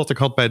gevoel wat ik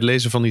had bij het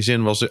lezen van die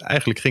zin was,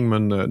 eigenlijk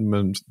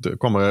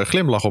kwam er een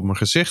glimlach op mijn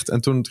gezicht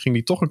en toen ging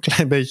die toch een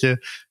klein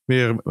beetje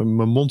weer,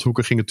 mijn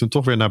mondhoeken gingen toen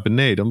toch weer naar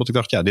beneden, omdat ik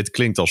dacht, dit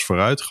klinkt als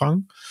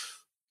vooruitgang,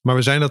 maar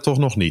we zijn er toch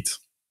nog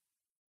niet.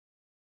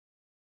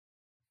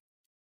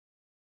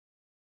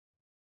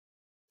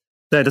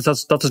 Nee,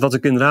 dat is wat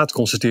ik inderdaad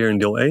constateer in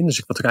deel 1.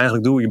 Dus wat ik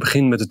eigenlijk doe, je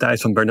begint met de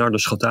tijd van Bernardo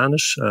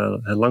Schotanus.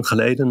 Lang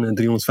geleden,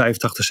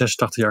 385,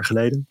 86 jaar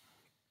geleden.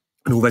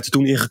 En hoe werd het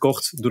toen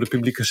ingekocht door de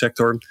publieke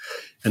sector?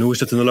 En hoe is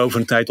dat in de loop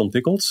van de tijd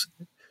ontwikkeld?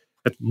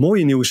 Het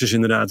mooie nieuws is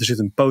inderdaad, er zit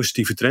een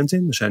positieve trend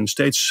in. We zijn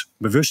steeds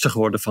bewuster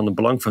geworden van het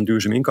belang van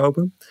duurzaam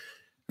inkopen.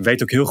 We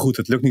weten ook heel goed,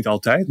 het lukt niet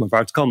altijd. Maar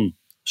waar het kan,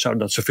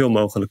 zouden dat zoveel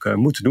mogelijk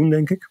moeten doen,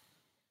 denk ik.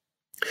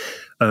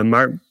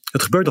 Maar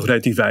het gebeurt nog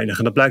relatief weinig.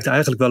 En dat blijkt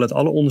eigenlijk wel uit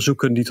alle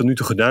onderzoeken die tot nu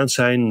toe gedaan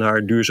zijn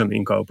naar duurzaam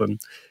inkopen.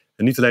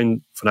 En niet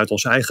alleen vanuit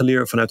onze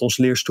eigen vanuit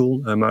onze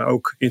leerstoel, maar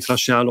ook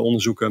internationale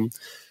onderzoeken.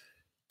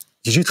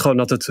 Je ziet gewoon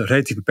dat het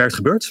relatief beperkt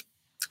gebeurt.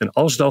 En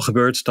als het al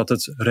gebeurt, dat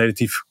het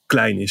relatief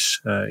klein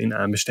is in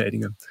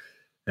aanbestedingen.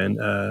 En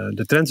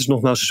de trend is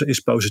nogmaals is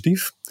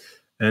positief.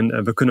 En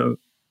daar moet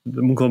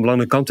ik wel een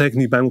belangrijke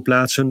kanttekening bij moet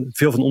plaatsen.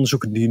 Veel van de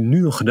onderzoeken die nu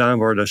nog gedaan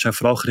worden, zijn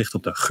vooral gericht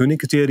op de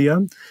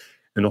gunningcriteria.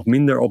 En nog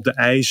minder op de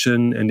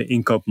eisen en de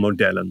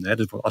inkoopmodellen.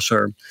 Dus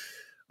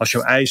als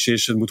jouw eis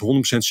is, het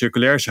moet 100%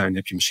 circulair zijn,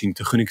 heb je misschien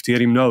een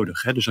gunningcriterium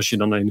nodig. Dus als je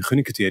dan alleen de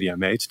gunningcriteria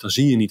meet, dan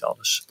zie je niet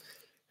alles.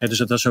 Dus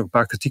dat zijn ook een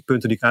paar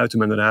kritiekpunten die ik uit in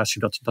mijn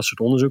oratie, dat soort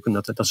onderzoeken.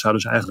 Dat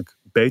zouden ze eigenlijk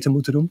beter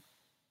moeten doen.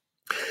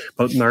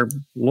 Maar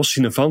los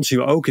hiervan zien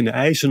we ook in de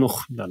eisen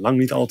nog lang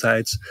niet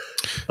altijd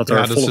dat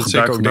er volop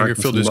gebruik ook denk ik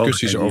wordt veel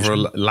discussies over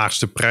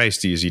laagste prijs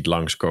die je ziet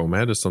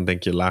langskomen. Dus dan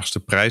denk je laagste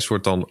prijs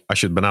wordt dan, als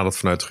je het benadert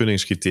vanuit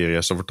gunningscriteria,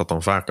 dan wordt dat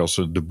dan vaak als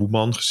de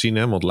boeman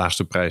gezien. Want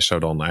laagste prijs zou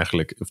dan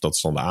eigenlijk, of dat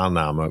is dan de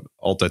aanname,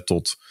 altijd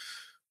tot,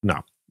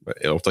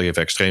 of dat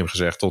even extreem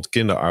gezegd, tot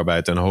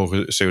kinderarbeid en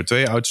hoge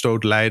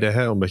CO2-uitstoot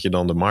leiden. Omdat je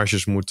dan de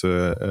marges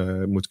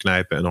moet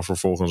knijpen en dan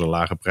vervolgens een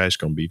lage prijs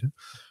kan bieden.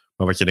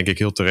 Maar wat je denk ik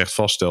heel terecht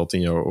vaststelt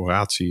in jouw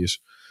oratie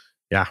is,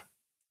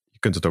 je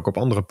kunt het ook op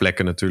andere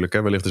plekken natuurlijk.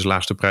 Wellicht is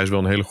laagste prijs wel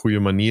een hele goede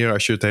manier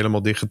als je het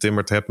helemaal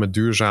dichtgetimmerd hebt met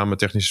duurzame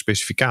technische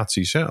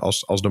specificaties.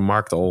 Als de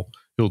markt al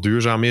heel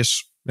duurzaam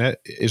is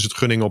het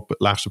gunning op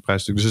laagste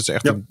prijs. Dus het is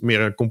echt meer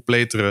een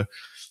completere,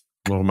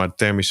 nog maar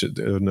termische,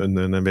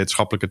 een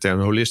wetenschappelijke term,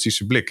 een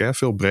holistische blik.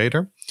 Veel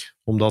breder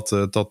om dat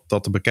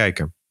te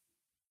bekijken.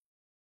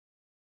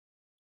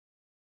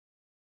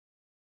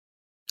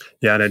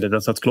 Ja, nee,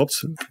 dat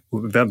klopt.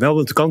 Wel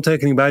met de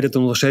kanttekening bij dat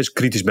ik nog steeds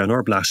kritisch ben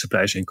op laagste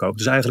prijs inkoop.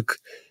 Dus eigenlijk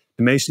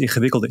de meest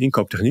ingewikkelde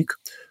inkooptechniek.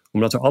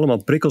 Omdat er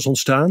allemaal prikkels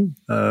ontstaan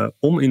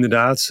om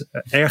inderdaad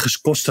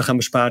ergens kosten te gaan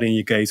besparen in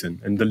je keten.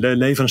 En de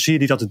leverancier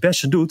die dat het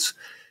beste doet,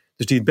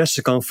 dus die het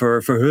beste kan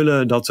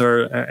verhullen dat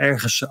er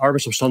ergens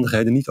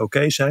arbeidsomstandigheden niet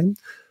oké zijn.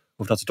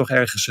 Of dat er toch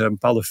ergens een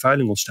bepaalde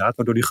vervuiling ontstaat,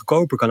 waardoor die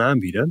goedkoper kan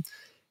aanbieden.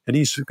 En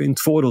die is in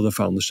het voordeel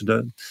daarvan. Dus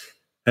je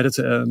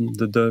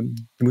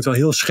moet wel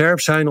heel scherp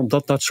zijn op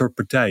dat soort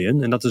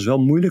partijen. En dat is wel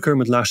moeilijker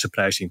met laagste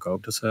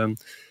prijsinkoop.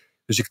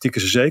 Dus ik tik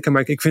ze zeker.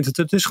 Maar ik vind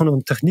het is gewoon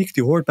een techniek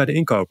die hoort bij de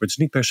inkoper. Het is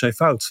niet per se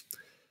fout.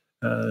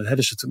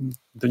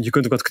 Je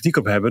kunt ook wat kritiek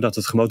op hebben dat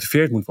het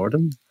gemotiveerd moet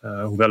worden.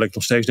 Hoewel ik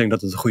nog steeds denk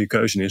dat het een goede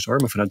keuze is, hoor.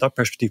 Maar vanuit dat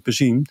perspectief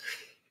bezien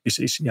is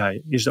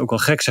het ook wel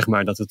gek, zeg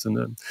maar, dat het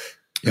een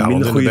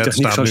minder goede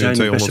techniek zou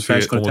zijn.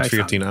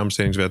 114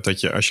 aanbestedingswet dat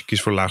je, als je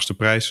kiest voor laagste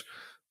prijs,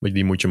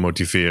 die moet je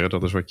motiveren.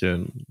 Dat is wat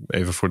je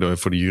even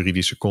voor de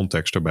juridische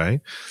context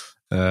erbij.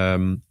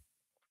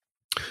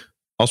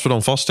 Als we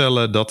dan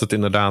vaststellen dat het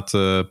inderdaad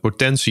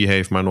potentie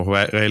heeft, maar nog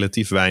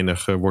relatief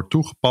weinig wordt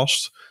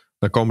toegepast,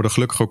 dan komen er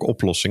gelukkig ook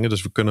oplossingen.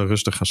 Dus we kunnen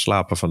rustig gaan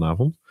slapen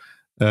vanavond.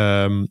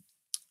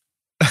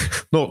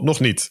 Nog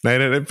niet.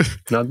 Nee.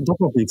 Nou, toch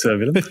nog niet,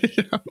 Willem.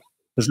 Ja.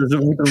 Dus we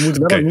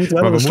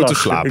moeten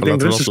slapen.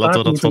 Laten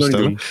we dat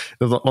vaststellen.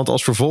 Want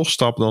als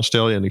vervolgstap dan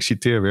stel je, en ik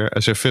citeer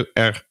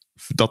weer,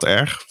 dat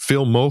er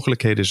veel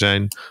mogelijkheden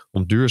zijn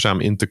om duurzaam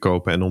in te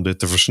kopen en om dit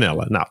te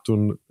versnellen. Nou,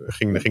 toen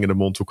gingen de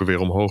mondhoeken weer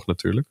omhoog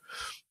natuurlijk.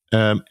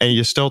 En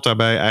je stelt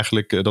daarbij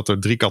eigenlijk dat er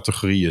 3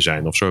 categorieën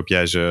zijn. Of zo heb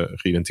jij ze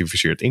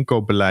geïdentificeerd.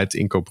 Inkoopbeleid,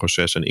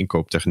 inkoopproces en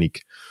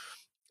inkooptechniek.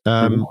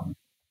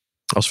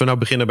 Als we nou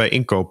beginnen bij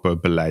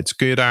inkoopbeleid.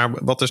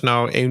 Wat is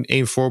nou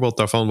één voorbeeld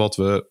daarvan wat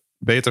we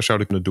beter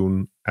zouden kunnen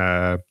doen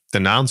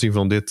ten aanzien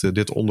van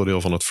dit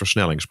onderdeel van het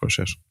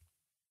versnellingsproces?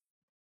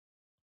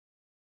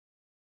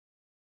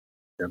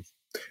 Ja.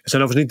 Er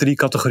zijn overigens niet 3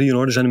 categorieën,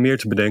 hoor. Er zijn er meer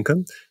te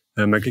bedenken.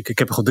 Maar ik heb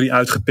er gewoon 3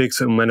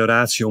 uitgepikt om mijn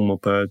oratie om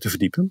op te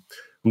verdiepen.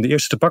 Om de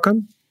eerste te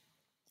pakken.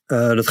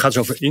 Dat gaat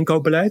dus over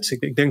inkoopbeleid.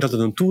 Ik denk dat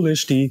het een tool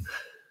is die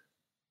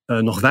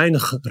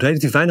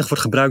relatief weinig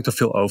wordt gebruikt door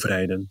veel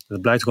overheden.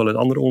 Dat blijkt ook wel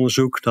uit ander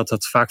onderzoek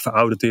dat vaak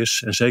verouderd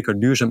is. En zeker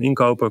duurzaam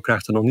inkopen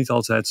krijgt er nog niet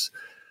altijd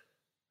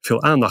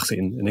veel aandacht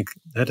in.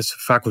 En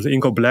vaak wordt het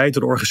inkoopbeleid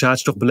door de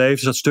organisatie toch beleefd.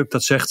 Dus dat stuk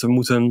dat zegt, we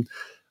moeten,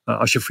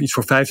 als je iets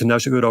voor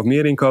 €15.000 of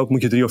meer inkoopt,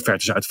 moet je 3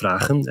 offertes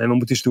uitvragen. En we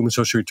moeten iets doen met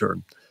social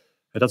return.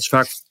 En dat is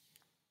vaak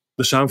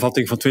de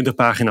samenvatting van 20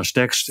 pagina's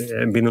tekst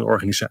binnen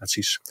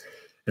organisaties.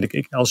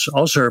 En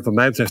als er wat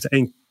mij betreft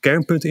 1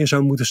 kernpunt in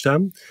zou moeten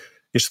staan,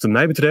 is het wat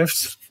mij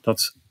betreft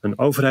dat een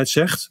overheid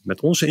zegt,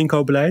 met onze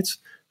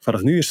inkoopbeleid,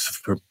 vanaf nu is het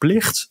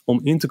verplicht om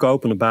in te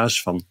kopen op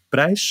basis van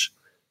prijs,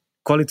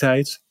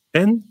 kwaliteit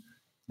en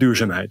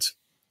duurzaamheid.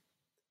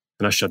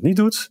 En als je dat niet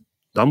doet,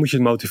 dan moet je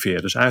het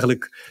motiveren. Dus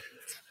eigenlijk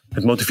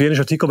het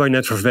motiveringsartikel waar je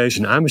net voor verwees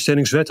in de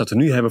aanbestedingswet, dat we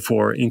nu hebben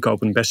voor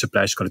inkopen een beste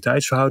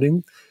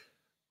prijs-kwaliteitsverhouding.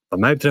 Wat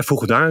mij betreft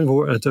voegen we daar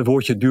het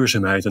woordje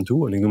duurzaamheid aan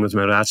toe. En ik noem het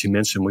mijn relatie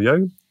mensen en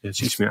milieu. Het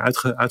is iets meer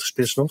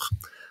uitgesplitst nog.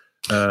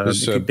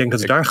 Dus ik denk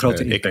dat we daar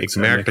grote impact ik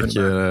merk dat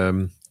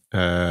je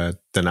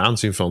ten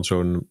aanzien van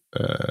zo'n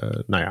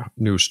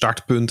nieuw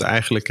startpunt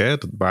eigenlijk,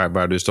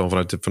 waar dus dan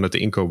vanuit de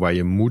inkoop waar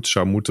je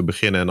zou moeten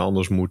beginnen en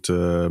anders moet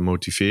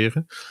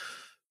motiveren.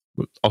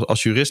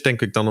 Als jurist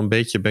denk ik dan een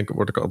beetje,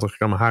 word ik altijd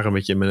aan mijn haren een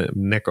beetje in mijn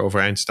nek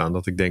overeind staan,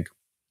 dat ik denk,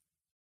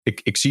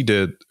 ik zie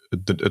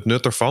het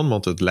nut ervan,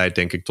 want het leidt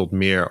denk ik tot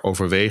meer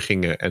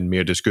overwegingen en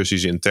meer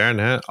discussies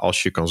intern.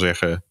 Als je kan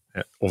zeggen,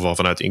 ofwel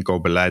vanuit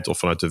inkoopbeleid of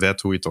vanuit de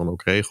wet, hoe je het dan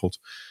ook regelt,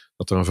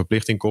 dat er een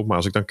verplichting komt. Maar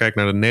als ik dan kijk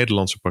naar de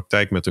Nederlandse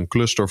praktijk met een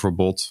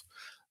clusterverbod,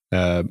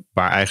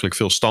 waar eigenlijk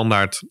veel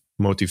standaard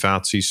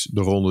motivaties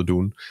de ronde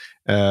doen,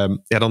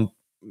 dan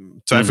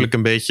twijfel ik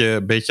een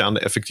beetje aan de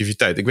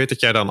effectiviteit. Ik weet dat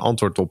jij daar een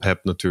antwoord op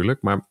hebt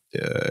natuurlijk, maar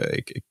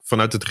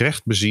vanuit het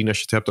recht bezien, als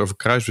je het hebt over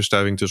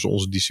kruisbestuiving tussen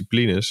onze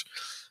disciplines,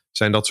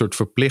 zijn dat soort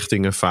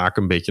verplichtingen vaak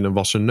een beetje een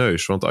wassen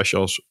neus. Want als je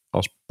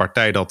als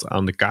partij dat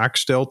aan de kaak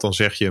stelt, dan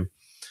zeg je,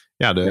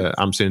 de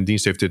aanbestedende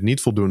dienst heeft dit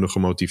niet voldoende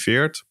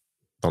gemotiveerd.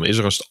 Dan is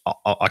er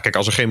kijk,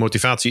 als er geen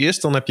motivatie is,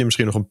 dan heb je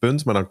misschien nog een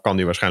punt, maar dan kan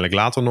die waarschijnlijk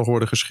later nog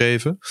worden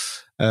geschreven.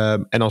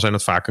 En dan zijn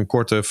het vaak een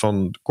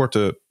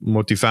korte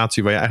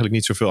motivatie waar je eigenlijk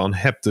niet zoveel aan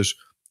hebt. Dus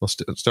dan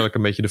stel ik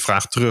een beetje de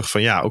vraag terug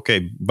van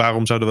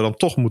waarom zouden we dan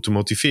toch moeten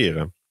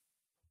motiveren?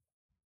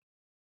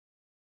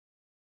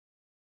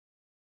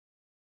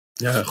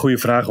 Ja, goede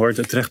vraag hoor,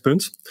 het terecht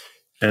punt.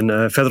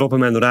 En verderop in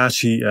mijn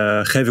oratie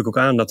geef ik ook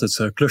aan dat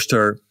het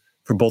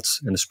clusterverbod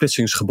en het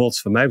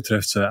splitsingsgebod wat mij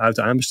betreft uit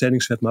de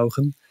aanbestedingswet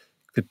mogen.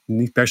 Ik vind het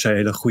niet per se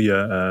hele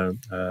goede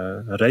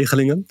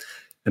regelingen.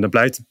 En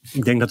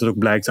ik denk dat het ook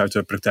blijkt uit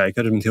de praktijk.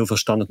 Dus met heel veel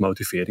standaard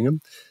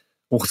motiveringen.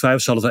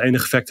 Ongetwijfeld zal het wel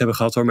enig effect hebben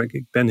gehad hoor, maar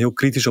ik ben heel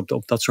kritisch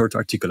op dat soort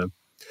artikelen.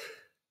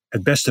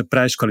 Het beste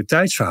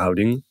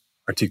prijs-kwaliteitsverhouding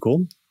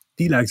artikel,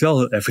 die lijkt wel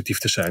heel effectief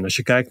te zijn. Als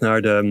je kijkt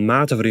naar de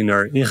mate waarin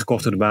er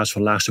ingekocht wordt op basis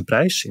van laagste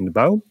prijs in de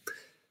bouw.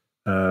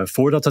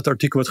 Voordat het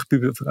artikel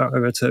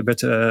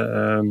werd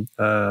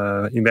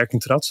in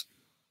werking trad.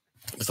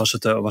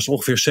 Was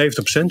ongeveer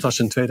 70%, was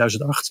in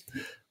 2008,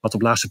 wat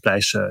op laagste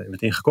prijs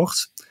werd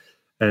ingekocht.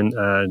 En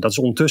dat is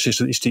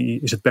ondertussen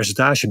is het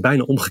percentage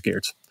bijna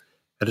omgekeerd.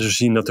 Dus we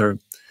zien dat er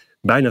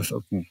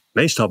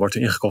meestal wordt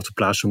er ingekocht op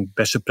plaats van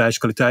beste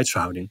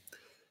prijs-kwaliteitsverhouding.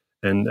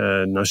 En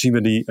nou zien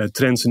we die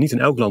trend niet in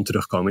elk land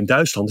terugkomen. In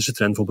Duitsland is de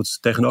trend bijvoorbeeld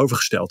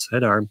tegenovergesteld.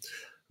 Daar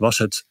was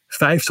het 50%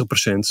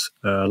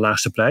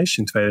 laagste prijs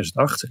in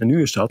 2008. En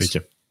nu is dat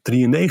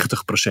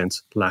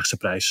 93% laagste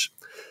prijs.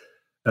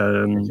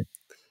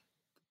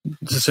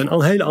 Dat zijn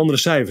al hele andere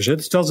cijfers.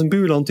 Terwijl het een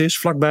buurland is,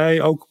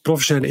 vlakbij, ook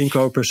professionele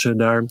inkopers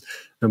daar,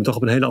 toch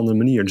op een hele andere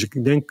manier. Dus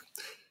ik denk,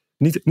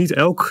 niet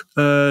elk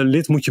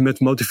lid moet je met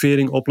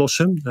motivering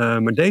oplossen.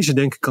 Maar deze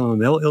denk ik kan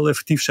wel heel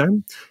effectief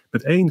zijn.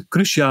 Met één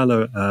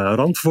cruciale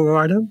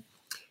randvoorwaarde.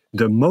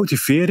 De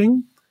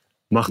motivering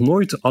mag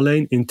nooit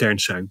alleen intern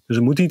zijn. Dus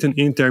het moet niet een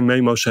intern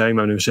memo zijn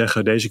waar we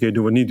zeggen, deze keer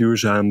doen we het niet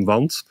duurzaam,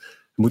 want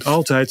het moet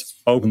altijd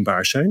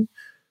openbaar zijn.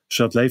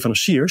 Zodat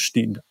leveranciers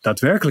die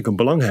daadwerkelijk een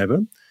belang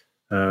hebben,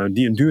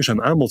 die een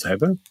duurzaam aanbod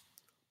hebben,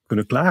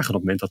 kunnen klagen op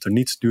het moment dat er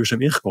niet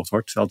duurzaam ingekocht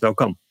wordt, terwijl het wel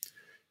kan.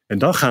 En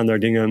dan gaan er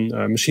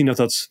dingen, misschien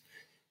dat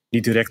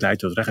niet direct leidt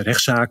tot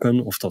rechtszaken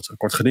of tot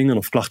kort gedingen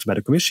of klachten bij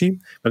de commissie.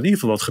 Maar in ieder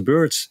geval wat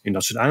gebeurt in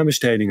dat soort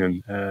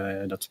aanbestedingen,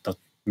 dat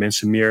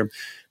mensen meer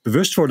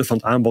bewust worden van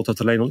het aanbod dat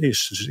er alleen al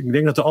is. Dus ik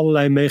denk dat er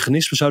allerlei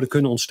mechanismen zouden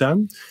kunnen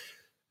ontstaan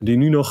die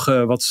nu nog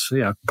wat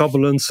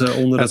kabbelend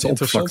onder het oppervlakte. Het is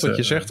interessant wat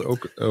je zegt,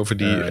 ook over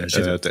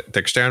het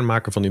extern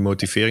maken van die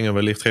motiveringen.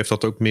 Wellicht geeft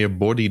dat ook meer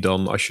body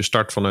dan als je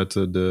start vanuit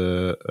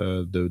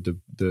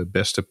de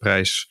beste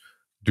prijs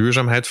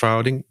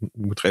duurzaamheidsverhouding. Ik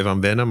moet er even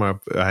aan wennen, maar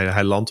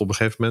hij landt op een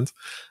gegeven moment.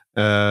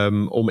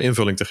 Om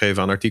invulling te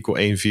geven aan artikel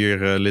 1.4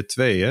 lid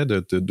 2. Hè?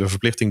 De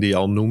verplichting die je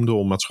al noemde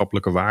om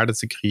maatschappelijke waarde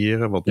te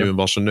creëren. Wat nu een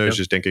wassen neus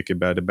is, denk ik,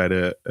 bij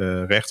de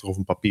rechter of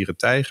een papieren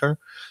tijger.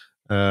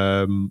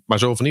 Maar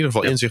zo in ieder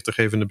geval inzicht te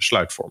geven in de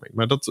besluitvorming.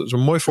 Maar dat is een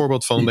mooi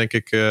voorbeeld van, denk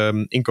ik,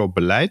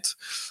 inkoopbeleid.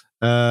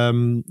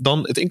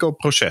 Dan het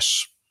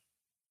inkoopproces.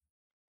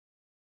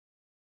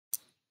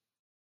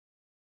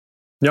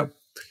 Ja,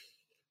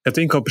 het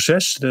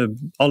inkoopproces.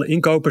 Alle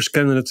inkopers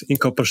kennen het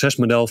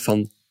inkoopprocesmodel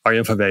van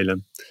Arjan van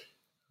Welen.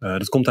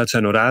 Dat komt uit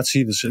zijn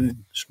oratie. Dat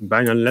is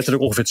bijna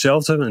letterlijk ongeveer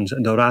hetzelfde.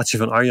 De oratie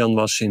van Arjan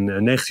was in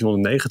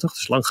 1990, dat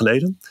is lang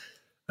geleden.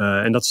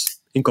 En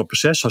dat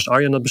inkoopproces, zoals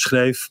Arjan dat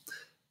beschreef,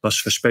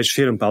 was: we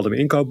specificeren een bepaalde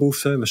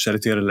inkoopbehoefte. We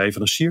selecteren een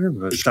leverancier.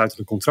 We sluiten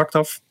een contract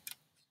af.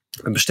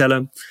 We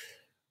bestellen.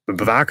 We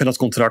bewaken dat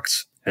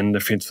contract. En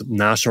er vindt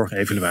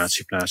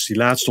nazorg-evaluatie plaats. Die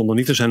laatste stond nog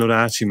niet in zijn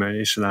oratie, maar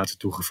is later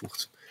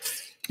toegevoegd.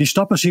 Die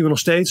stappen zien we nog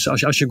steeds.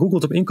 Als je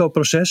googelt op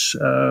inkoopproces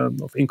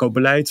of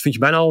inkoopbeleid, vind je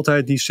bijna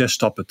altijd die 6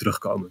 stappen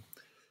terugkomen.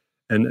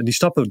 En die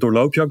stappen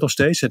doorloop je ook nog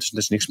steeds. Er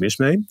is niks mis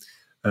mee.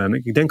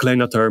 Ik denk alleen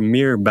dat er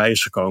meer bij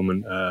is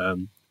gekomen.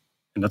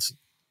 En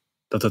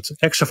dat het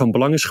extra van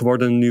belang is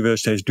geworden nu we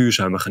steeds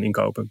duurzamer gaan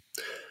inkopen.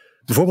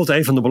 Bijvoorbeeld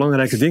een van de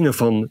belangrijke dingen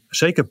van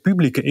zeker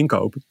publieke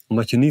inkoop,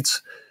 omdat je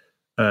niet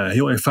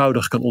heel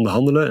eenvoudig kan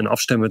onderhandelen en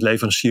afstemmen met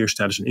leveranciers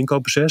tijdens een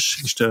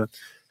inkoopproces, is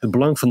het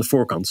belang van de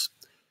voorkant.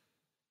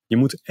 Je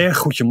moet erg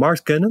goed je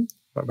markt kennen,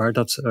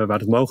 waar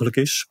het mogelijk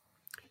is.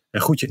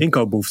 En goed je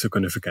inkoopbehoeften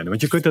kunnen verkennen.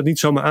 Want je kunt dat niet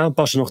zomaar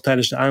aanpassen nog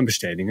tijdens de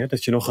aanbesteding. Hè?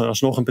 Dat je nog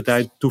alsnog een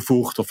partij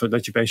toevoegt. Of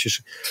dat je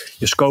opeens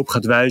je scope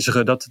gaat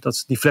wijzigen.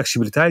 Die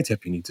flexibiliteit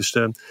heb je niet. Dus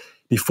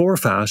die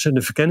voorfase,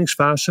 de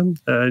verkenningsfase,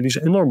 die is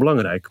enorm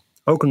belangrijk.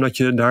 Ook omdat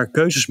je daar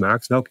keuzes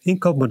maakt. Welk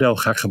inkoopmodel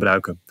ga ik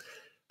gebruiken?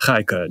 Ga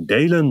ik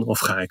delen of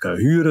ga ik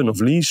huren of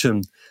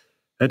leasen?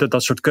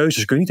 Dat soort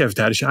keuzes kun je niet even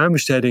tijdens je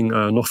aanbesteding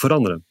nog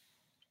veranderen.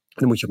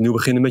 Dan moet je opnieuw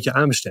beginnen met je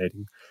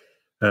aanbesteding.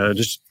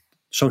 Dus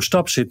zo'n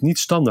stap zit niet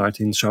standaard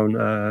in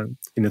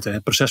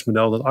het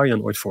procesmodel dat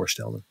Arjan ooit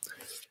voorstelde.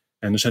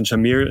 En er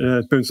zijn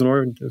meer punten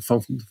hoor,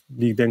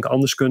 die ik denk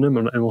anders kunnen,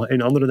 maar nog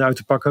één andere eruit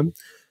te pakken.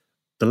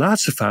 De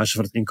laatste fase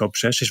van het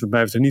inkoopproces is wat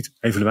mij betreft niet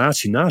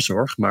evaluatie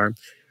nazorg, maar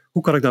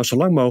hoe kan ik nou zo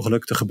lang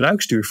mogelijk de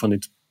gebruiksduur van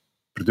dit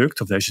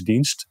product of deze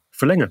dienst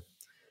verlengen?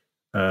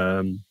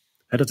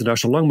 Dat we daar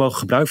zo lang mogelijk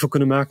gebruik van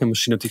kunnen maken. En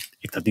misschien dat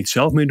ik dat niet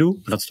zelf meer doe,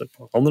 maar dat het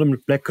op een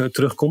andere plek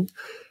terugkomt.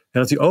 En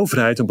dat die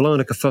overheid een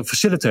belangrijke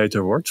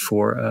facilitator wordt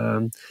voor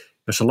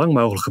zo lang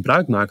mogelijk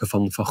gebruik maken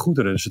van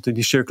goederen. Dus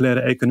die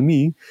circulaire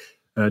economie,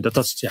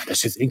 daar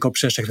zit het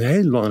inkoopproces echt een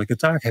hele belangrijke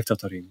taak heeft dat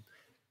daarin.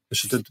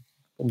 Dus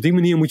op die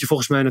manier moet je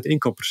volgens mij naar het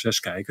inkoopproces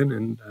kijken.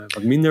 En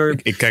wat minder.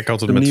 Ik kijk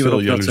altijd met veel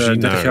jaloezie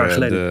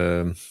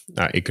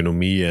naar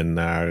economie en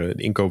naar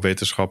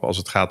inkoopwetenschap als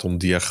het gaat om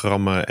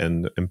diagrammen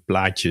en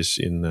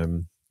plaatjes.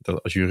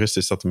 Als jurist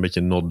is dat een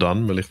beetje not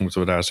done. Wellicht moeten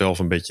we daar zelf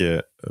een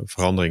beetje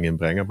verandering in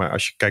brengen. Maar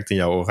als je kijkt in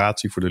jouw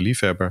oratie voor de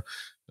liefhebber,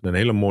 een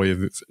hele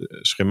mooie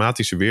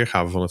schematische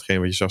weergave van hetgeen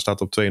wat je zag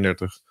staat op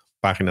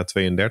pagina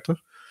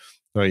 32.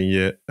 Waarin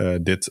je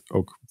dit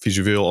ook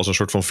visueel als een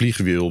soort van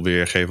vliegwiel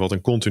weergeeft, wat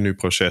een continu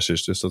proces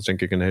is. Dus dat is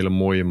denk ik een hele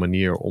mooie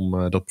manier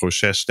om dat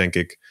proces, denk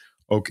ik,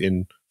 ook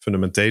in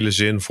fundamentele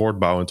zin,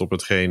 voortbouwend op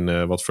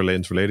hetgeen wat in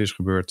het verleden is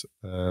gebeurd,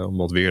 om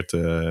dat weer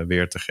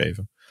te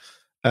geven.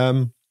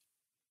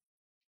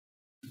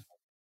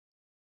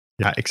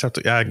 Ik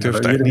durf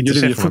het eigenlijk niet te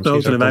zeggen.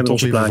 Voetnoten en wij met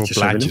onze plaatjes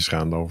voor plaatjes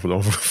gaan dan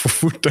voor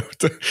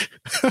voetnoten.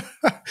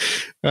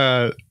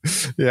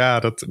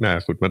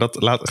 Goed.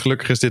 Maar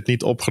gelukkig is dit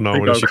niet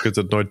opgenomen. Dus je kunt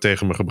het nooit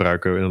tegen me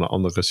gebruiken in een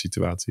andere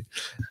situatie.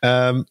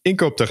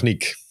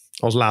 Inkooptechniek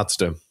als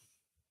laatste.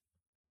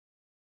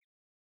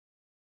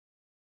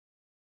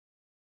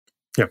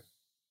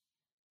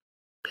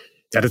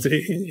 Ja,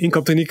 de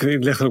inkooptechniek,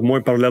 ik leg er ook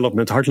mooi parallel op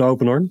met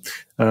hardlopen hoor.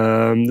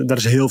 Daar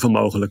is heel veel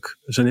mogelijk.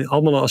 Er zijn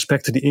allemaal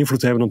aspecten die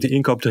invloed hebben op die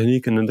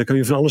inkooptechniek. En daar kun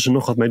je van alles en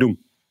nog wat mee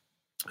doen.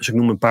 Dus ik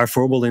noem een paar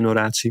voorbeelden in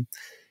oratie.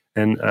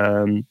 En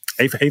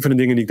een van de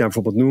dingen die ik daar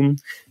bijvoorbeeld noem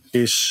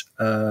is,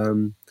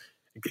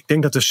 ik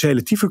denk dat we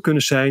selectiever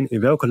kunnen zijn in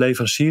welke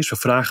leveranciers we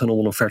vragen om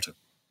een offerte.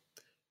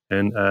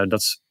 En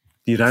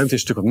die ruimte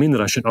is natuurlijk wat minder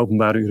als je een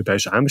openbare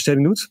Europese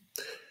aanbesteding doet.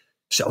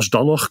 Zelfs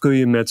dan nog kun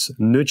je met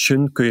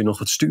nudgen nog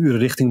wat sturen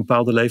richting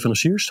bepaalde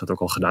leveranciers. Dat ook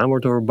al gedaan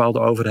wordt door bepaalde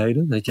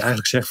overheden. Dat je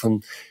eigenlijk zegt van,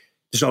 het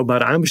is een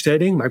openbare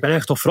aanbesteding, maar ik ben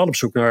eigenlijk toch vooral op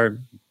zoek naar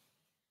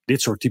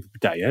dit soort type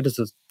partijen.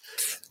 Hè.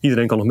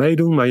 Iedereen kan nog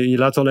meedoen, maar je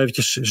laat wel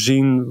eventjes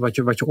zien wat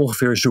je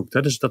ongeveer zoekt.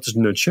 Hè. Dus dat is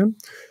nudgen.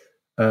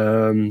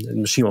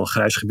 Misschien wel een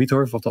grijs gebied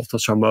hoor, of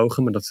dat zou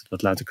mogen, maar dat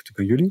laat ik natuurlijk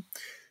aan jullie.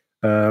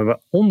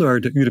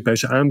 Onder de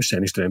Europese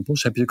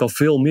aanbestedingsdrempels heb je natuurlijk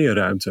al veel meer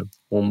ruimte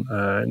om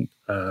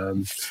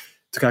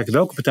te kijken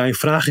welke partijen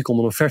vraag ik om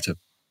een offerte. Dus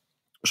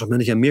op het moment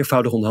dat je een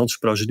meervoudige onderhandse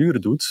procedure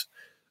doet,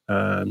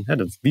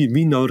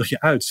 wie nodig je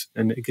uit?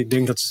 En ik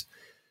denk dat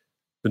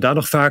we daar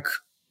nog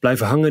vaak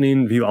blijven hangen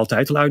in wie we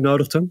altijd al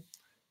uitnodigden.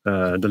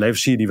 De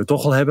leverancier die we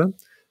toch al hebben.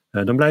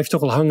 Dan blijf je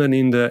toch al hangen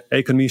in de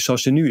economie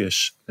zoals die nu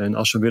is. En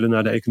als we willen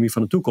naar de economie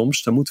van de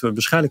toekomst, dan moeten we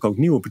waarschijnlijk ook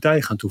nieuwe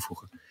partijen gaan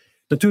toevoegen.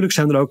 Natuurlijk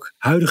zijn er ook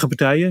huidige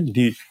partijen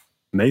die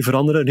mee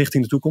veranderen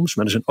richting de toekomst.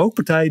 Maar er zijn ook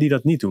partijen die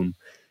dat niet doen.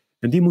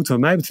 En die moeten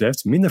wat mij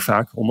betreft minder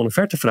vaak om een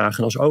offerte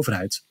vragen als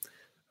overheid.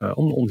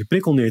 Om die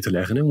prikkel neer te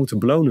leggen. En we moeten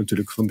belonen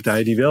natuurlijk van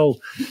partijen die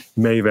wel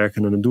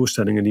meewerken aan de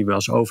doelstellingen die we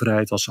als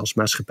overheid, als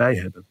maatschappij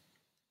hebben.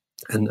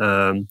 En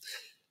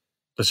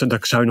dat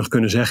zou je nog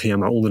kunnen zeggen, ja,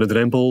 maar onder de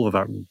drempel,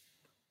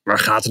 waar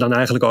gaat het dan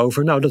eigenlijk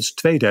over? Nou, dat is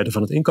 2/3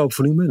 van het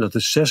inkoopvolume. Dat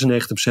is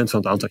 96% van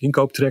het aantal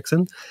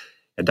inkooptrajecten.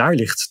 En daar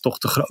ligt toch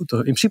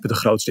in principe de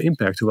grootste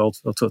impact. Hoewel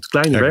het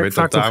kleine werk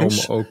vaak nog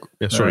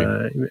is.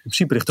 In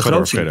principe ligt de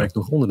grootste impact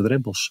nog onder de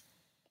drempels.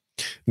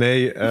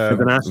 Nee,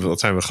 wat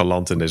zijn we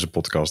galant in deze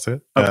podcast, hè?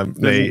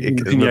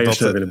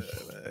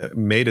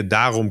 Mede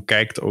daarom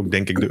kijkt ook,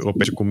 denk ik, de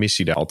Europese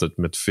Commissie daar altijd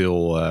met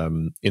veel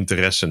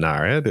interesse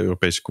naar. Hè? De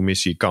Europese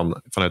Commissie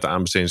kan vanuit de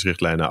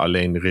aanbestedingsrichtlijnen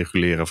alleen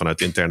reguleren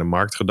vanuit interne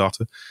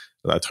marktgedachten.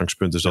 Het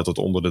uitgangspunt is dat het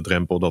onder de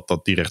drempel, dat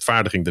die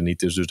rechtvaardiging er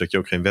niet is. Dus dat je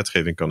ook geen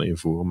wetgeving kan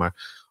invoeren.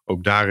 Maar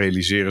ook daar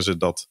realiseren ze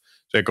dat,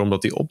 zeker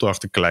omdat die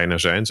opdrachten kleiner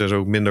zijn ze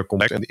ook minder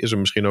complex. En is er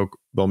misschien ook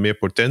wel meer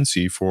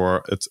potentie voor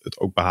het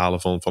ook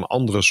behalen van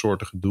andere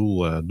soortige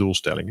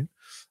doelstellingen.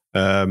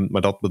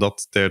 Maar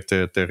dat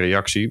ter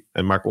reactie.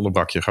 En Mark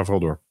onderbrak je, ga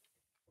vooral door.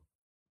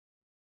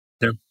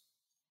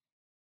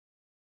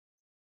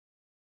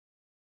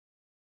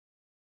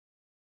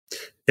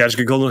 Ja, dus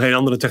ik wil nog een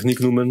andere techniek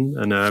noemen.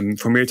 En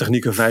voor meer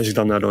technieken verwijs ik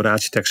dan naar de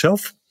oratietekst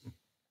zelf.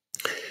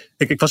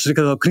 Ik was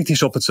natuurlijk wel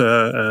kritisch op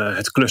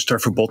het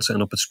clusterverbod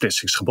en op het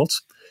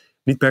splitsingsgebod.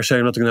 Niet per se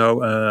omdat ik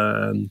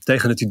nou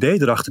tegen het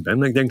idee erachter ben.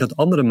 Maar ik denk dat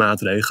andere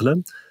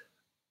maatregelen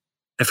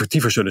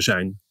effectiever zullen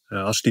zijn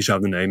als we die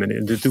zouden nemen.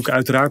 En dit doe ik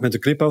uiteraard met de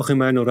knipoog in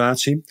mijn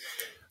oratie.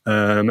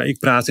 Maar ik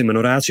praat in mijn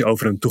oratie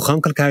over een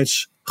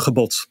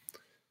toegankelijkheidsgebod.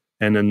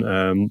 en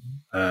een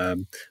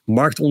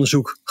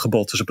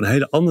marktonderzoekgebod. Dus op een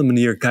hele andere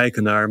manier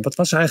kijken naar wat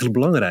was eigenlijk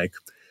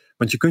belangrijk.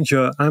 Want je kunt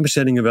je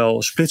aanbestedingen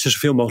wel splitsen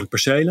zoveel mogelijk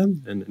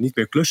percelen en niet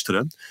meer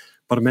clusteren. Maar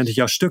op het moment dat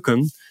jouw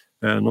stukken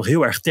nog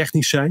heel erg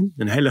technisch zijn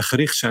en heel erg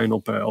gericht zijn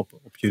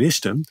op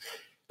juristen,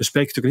 dan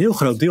spreek je natuurlijk een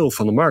heel groot deel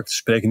van de markt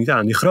spreken niet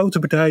aan. Die grote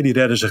partijen die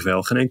redden zich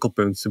wel, geen enkel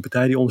punt. De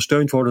partijen die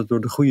ondersteund worden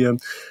door de goede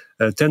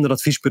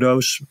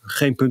tenderadviesbureaus,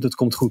 geen punt, het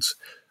komt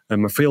goed.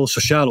 Maar veel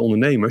sociale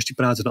ondernemers die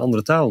praten een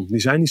andere taal. Die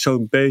zijn niet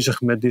zo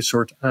bezig met dit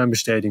soort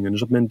aanbestedingen.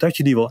 Dus op het moment dat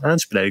je die wil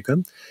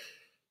aanspreken,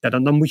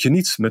 dan moet je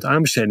niet met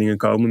aanbestedingen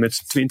komen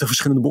met 20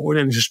 verschillende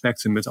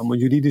beoordelingsaspecten, met allemaal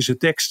juridische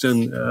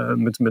teksten,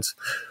 met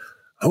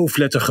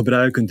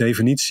hoofdlettergebruik en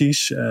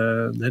definities.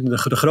 De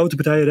grote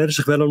partijen redden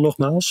zich wel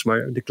nogmaals,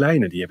 maar de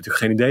kleine die hebben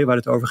natuurlijk geen idee waar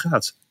het over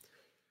gaat.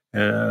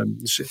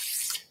 Dus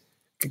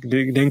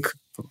ik denk,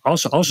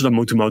 als we dat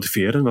moeten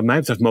motiveren, wat mij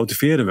betreft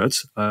motiveren we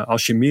het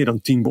als je meer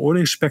dan 10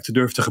 beoordelingsaspecten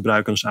durft te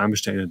gebruiken als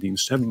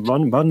aanbestedendienst.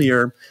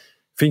 Wanneer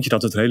vind je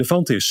dat het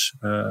relevant is?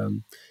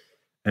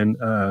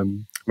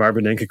 Waar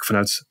we denk ik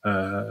vanuit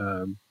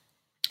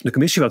de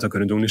commissie wat we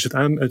kunnen doen, is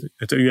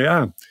het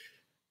UEA.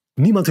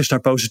 Niemand is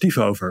daar positief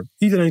over.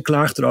 Iedereen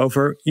klaagt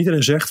erover.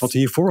 Iedereen zegt wat we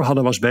hiervoor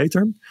hadden was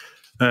beter.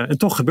 En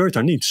toch gebeurt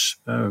daar niets.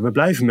 We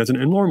blijven met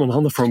een enorm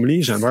onhandig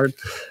formulier zijn waar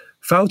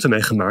fouten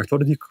mee gemaakt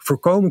worden die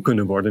voorkomen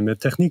kunnen worden met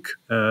techniek.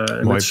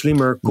 En met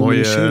slimmer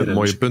communiceren.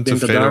 Mooie punten,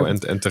 Fredo.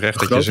 En terecht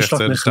dat je zegt,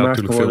 er staat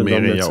natuurlijk veel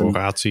meer in jouw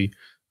oratie.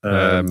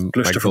 Maar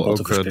ik wil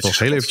ook nog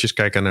heel eventjes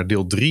kijken naar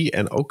deel 3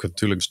 en ook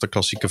natuurlijk de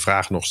klassieke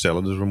vraag nog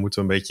stellen. Dus we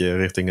moeten een beetje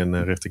richting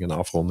een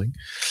afronding.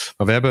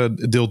 Maar we hebben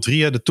deel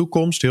 3, de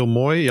toekomst, heel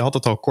mooi. Je had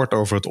het al kort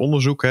over het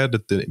onderzoek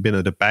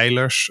binnen de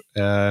pijlers.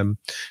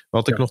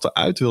 Wat ik nog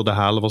eruit wilde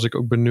halen, was ik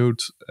ook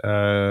benieuwd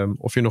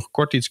of je nog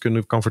kort iets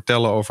kan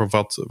vertellen over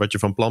wat je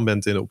van plan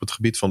bent op het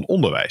gebied van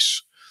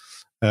onderwijs.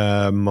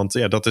 Want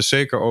dat is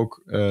zeker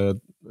ook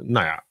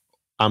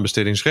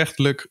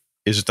aanbestedingsrechtelijk.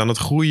 Is het aan het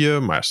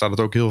groeien, maar staat het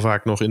ook heel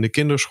vaak nog in de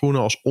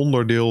kinderschoenen als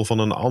onderdeel van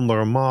een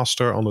andere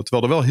master?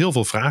 Terwijl er wel heel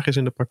veel vraag is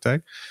in de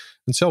praktijk.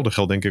 Hetzelfde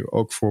geldt denk ik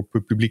ook voor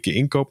publieke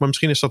inkoop, maar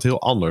misschien is dat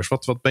heel anders.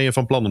 Wat ben je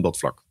van plan op dat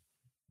vlak?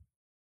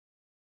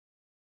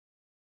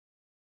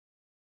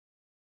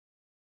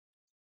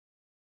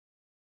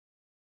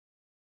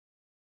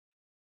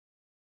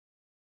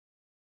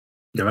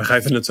 Ja, wij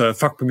geven het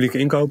vak publieke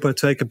inkoop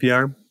 2 keer per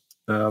jaar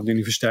op de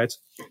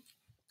universiteit.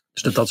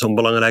 Dus dat is een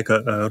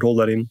belangrijke rol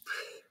daarin.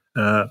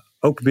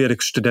 Ook probeer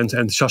ik studenten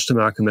enthousiast te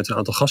maken met een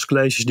aantal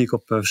gastcolleges die ik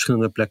op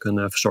verschillende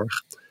plekken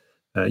verzorg.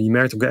 Je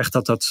merkt ook echt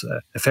dat dat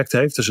effect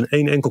heeft. Dus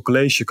een enkel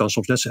college kan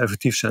soms net zo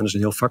effectief zijn als een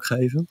heel vak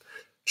geven.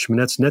 Als je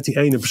me net die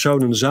ene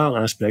persoon in de zaal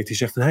aanspreekt die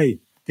zegt, hey,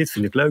 dit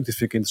vind ik leuk, dit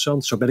vind ik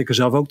interessant. Zo ben ik er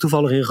zelf ook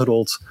toevallig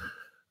ingerold.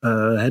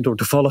 Door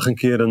toevallig een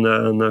keer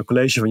een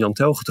college van Jan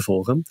Telge te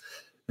volgen.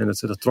 En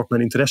dat trok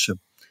mijn interesse.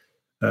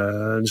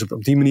 Dus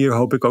op die manier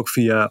hoop ik ook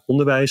via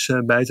onderwijs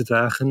bij te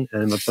dragen.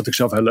 En wat ik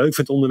zelf heel leuk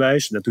vind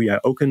onderwijs, en dat doe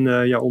jij ook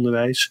in jouw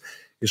onderwijs,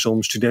 is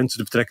om studenten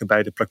te betrekken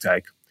bij de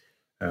praktijk.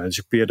 Dus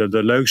ik probeer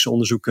de leukste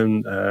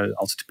onderzoeken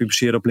altijd te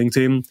publiceren op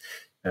LinkedIn.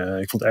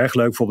 Ik vond het erg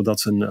leuk bijvoorbeeld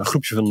dat een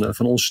groepje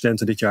van onze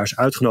studenten dit jaar is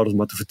uitgenodigd om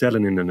wat te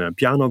vertellen in een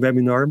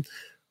piano-webinar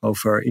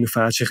over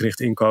innovatiegericht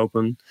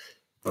inkopen.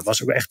 Dat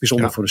was ook echt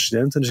bijzonder voor de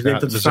studenten. Dus ik denk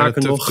dat we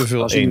vaker nog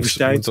als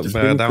universiteit...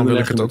 Daarom wil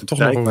ik het ook toch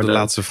nog over de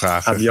laatste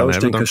vraag gaan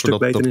hebben. Dank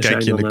voor dat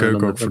kijkje in de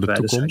keuken ook voor de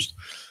toekomst.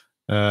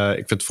 Ik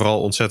vind het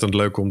vooral ontzettend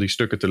leuk om die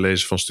stukken te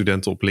lezen van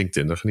studenten op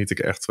LinkedIn. Daar geniet ik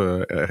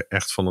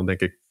echt van. Dan denk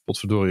ik,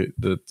 potverdorie,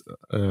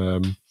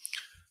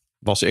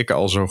 was ik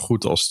al zo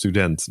goed als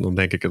student? Dan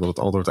denk ik dat het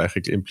antwoord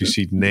eigenlijk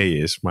impliciet nee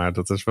is. Maar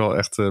dat is wel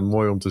echt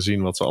mooi om te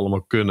zien wat ze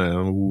allemaal kunnen. En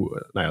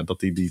hoe dat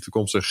die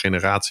toekomstige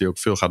generatie ook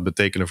veel gaat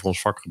betekenen voor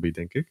ons vakgebied,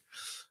 denk ik.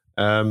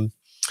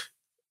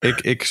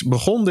 Ik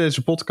begon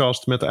deze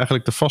podcast met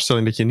eigenlijk de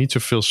vaststelling dat je niet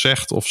zoveel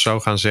zegt of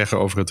zou gaan zeggen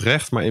over het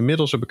recht. Maar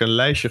inmiddels heb ik een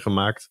lijstje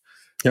gemaakt.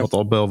 Ja. Wat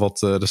al wel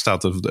wat. Er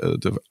staat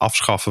de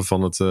afschaffen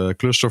van het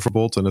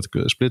clusterverbod en het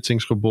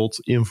splitsingsgebod.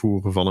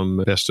 Invoeren van een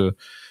beste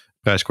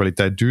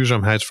prijs-kwaliteit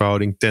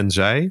duurzaamheidsverhouding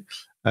tenzij.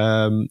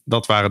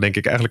 Dat waren denk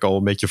ik eigenlijk al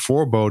een beetje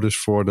voorbodes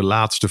voor de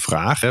laatste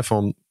vraag.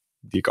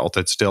 Die ik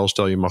altijd stel.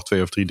 Stel je mag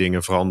 2 of 3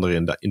 dingen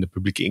veranderen in de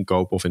publieke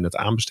inkoop of in het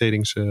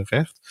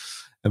aanbestedingsrecht.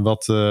 En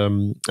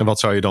wat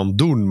zou je dan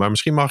doen? Maar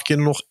misschien mag ik je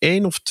er nog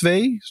 1 of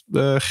 2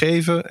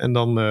 geven. En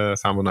dan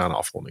gaan we naar een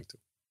afronding toe.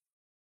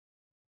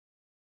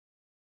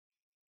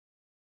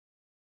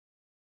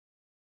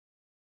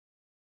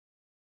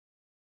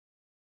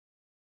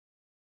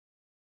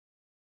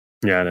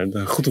 Ja,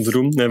 goed om te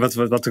doen. Nee,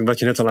 wat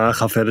je net al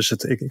aangaf. Dus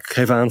ik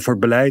geef aan voor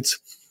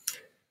beleid.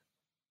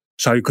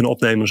 Zou je kunnen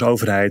opnemen als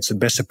overheid. De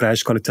beste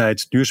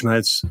prijs-kwaliteit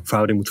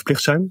duurzaamheidsverhouding moet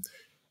verplicht zijn.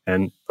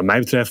 En wat mij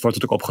betreft wordt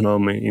het ook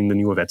opgenomen in de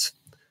nieuwe wet.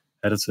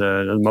 Dat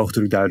mogen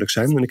natuurlijk duidelijk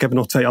zijn. En ik heb er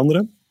nog 2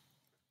 andere.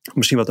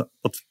 Misschien wat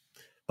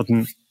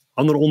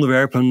andere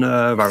onderwerpen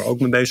waar we ook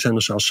mee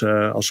bezig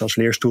zijn als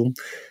leerstoel.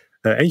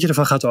 Eentje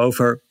daarvan gaat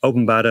over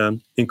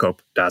openbare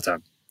inkoopdata.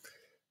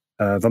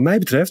 Wat mij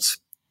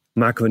betreft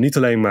maken we niet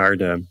alleen maar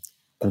de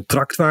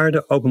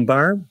contractwaarde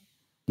openbaar,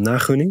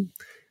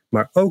 nagunning.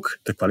 Maar ook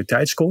de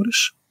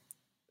kwaliteitsscores.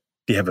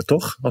 Die hebben we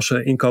toch als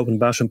we inkopen op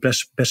basis van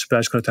beste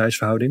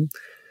prijs-kwaliteitsverhouding.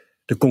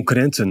 De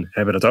concurrenten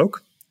hebben dat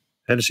ook.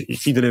 Dus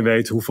iedereen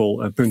weet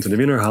hoeveel punten de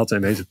winnaar had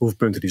en weet hoeveel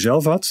punten die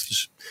zelf had.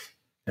 Dus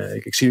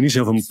ik zie er niet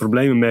zoveel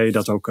problemen mee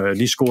dat ook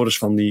die scores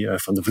van de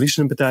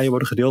verliezende partijen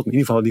worden gedeeld. Maar in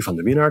ieder geval die van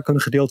de winnaar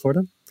kunnen gedeeld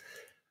worden.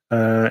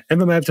 En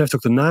wat mij betreft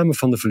ook de namen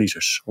van de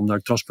verliezers. Om daar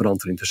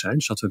transparanter in te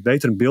zijn. Zodat we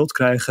beter een beeld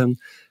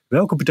krijgen.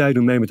 Welke partijen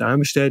doen mee met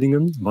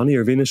aanbestedingen?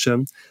 Wanneer winnen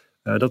ze?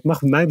 Dat mag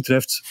wat mij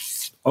betreft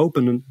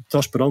open en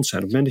transparant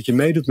zijn. Op het moment dat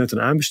je meedoet met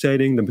een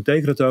aanbesteding, dan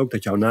betekent dat ook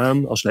dat jouw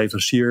naam als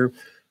leverancier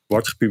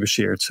wordt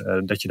gepubliceerd.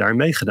 Dat je daar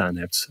meegedaan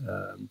hebt.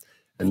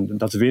 En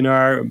dat de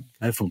winnaar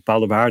voor een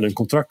bepaalde waarde een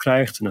contract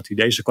krijgt. En dat hij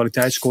deze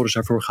kwaliteitsscores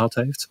daarvoor gehad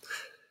heeft.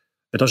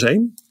 Dat is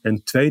 1.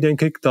 En 2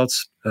 denk ik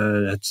dat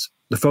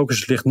de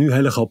focus ligt nu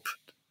heel erg op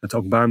het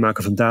openbaar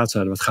maken van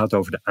data. Wat gaat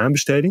over de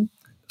aanbesteding.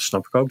 Dat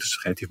snap ik ook,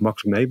 dus relatief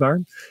makkelijk meetbaar.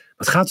 Maar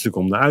het gaat natuurlijk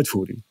om de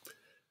uitvoering.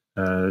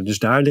 Dus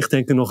daar ligt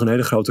denk ik nog een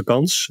hele grote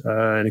kans.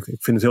 En ik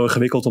vind het heel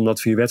ingewikkeld om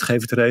dat via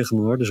wetgeving te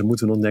regelen hoor. Dus daar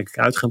moeten we nog denk ik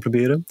uit gaan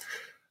proberen.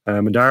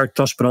 Maar daar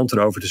transparanter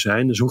over te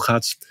zijn. Dus hoe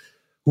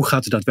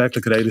gaat de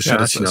daadwerkelijke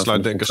realisatie dat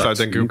sluit denk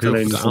ik ook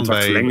heel goed aan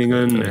bij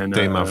het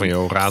thema van je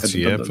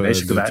oratie.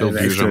 Veel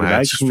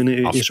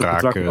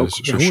duurzaamheidsafspraken,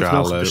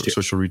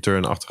 social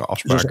return-achtige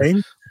afspraken.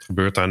 Wat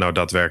gebeurt daar nou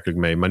daadwerkelijk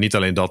mee? Maar niet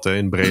alleen dat,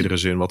 in bredere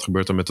zin. Wat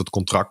gebeurt er met het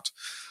contract?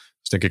 Dat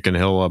is denk ik een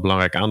heel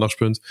belangrijk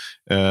aandachtspunt.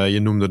 Je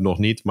noemde het nog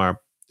niet,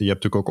 maar je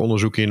hebt natuurlijk ook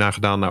onderzoek hierna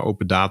gedaan naar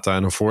open data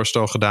en een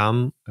voorstel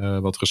gedaan,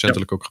 wat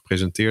recentelijk ook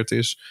gepresenteerd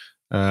is.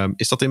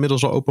 Is dat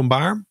inmiddels al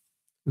openbaar?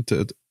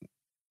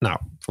 Nou,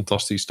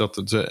 fantastisch.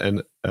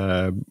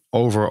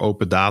 Over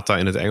open data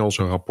in het Engels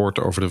een rapport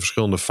over de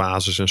verschillende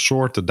fases en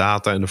soorten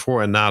data en de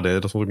voor- en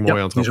nadelen. Dat vond ik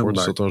mooi aan het rapport.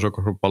 Dus dat er dus ook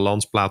een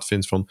balans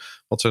plaatsvindt van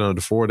wat zijn nou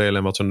de voordelen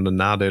en wat zijn de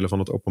nadelen van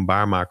het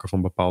openbaar maken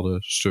van bepaalde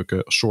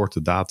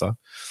soorten data.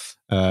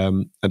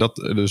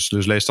 Dus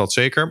lees dat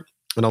zeker.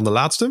 En dan de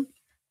laatste.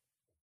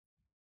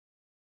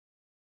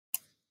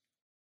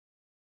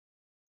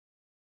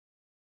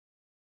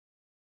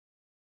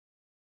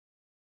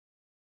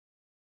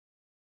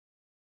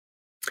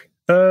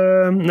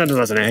 Dat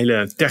was een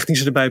hele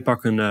technische erbij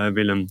pakken,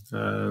 Willem,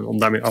 om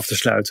daarmee af te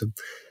sluiten.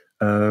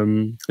 Als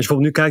je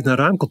bijvoorbeeld nu kijkt naar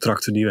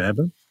raamcontracten die we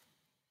hebben.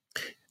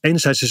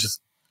 Enerzijds is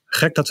het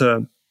gek dat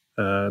we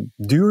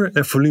duur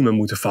en volume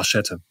moeten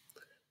vastzetten.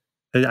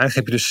 Eigenlijk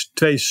heb je dus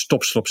 2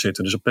 stops erop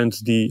zitten. Dus op het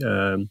moment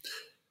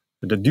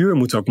de duur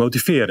moeten we ook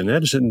motiveren. Hè?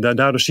 Dus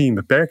daardoor zie je een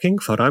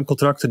beperking van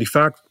ruimcontracten die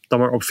vaak dan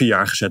maar op 4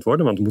 jaar gezet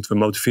worden. Want dan moeten we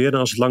motiveren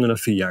als het langer dan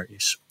 4 jaar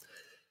is.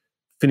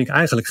 Vind ik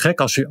eigenlijk gek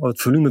als je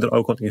het volume er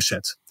ook wat in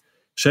zet.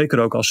 Zeker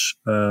ook als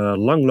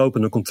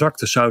langlopende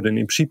contracten zouden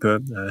in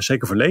principe,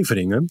 zeker voor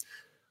leveringen,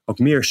 ook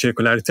meer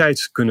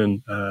circulariteit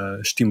kunnen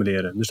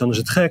stimuleren. Dus dan is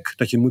het gek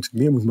dat je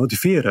meer moet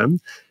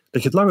motiveren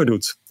dat je het langer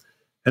doet.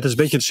 Het is een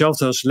beetje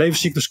hetzelfde als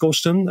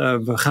levenscycluskosten.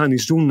 We gaan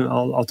iets doen,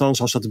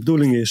 althans als dat de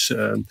bedoeling is,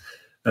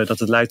 dat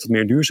het leidt tot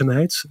meer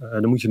duurzaamheid.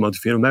 Dan moet je het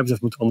motiveren. Wat mij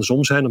betreft moet het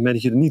andersom zijn. Op het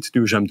moment dat je het niet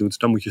duurzaam doet,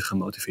 dan moet je het gaan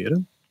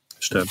motiveren.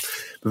 Dus de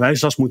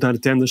bewijslast moet naar de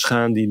tenders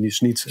gaan die dus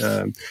niet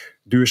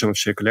duurzaam of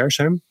circulair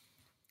zijn.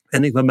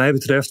 En wat mij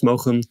betreft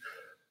mogen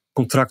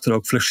contracten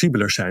ook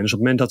flexibeler zijn. Dus op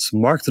het moment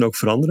dat markten ook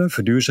veranderen,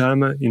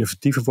 verduurzamen,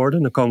 innovatiever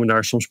worden, dan komen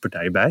daar soms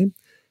partijen bij.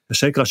 En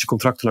zeker als je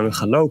contracten langer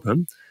gaan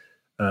lopen.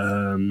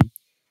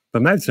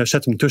 Wat mij betreft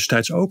zet hem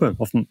tussentijds open.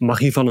 Of mag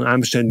hiervan een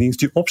aanbestedingsdienst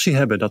die optie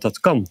hebben dat dat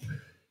kan.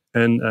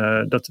 En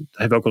dat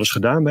hebben we ook wel eens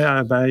gedaan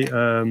bij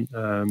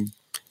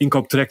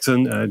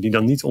inkooptrajecten die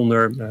dan niet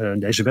onder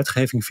deze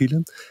wetgeving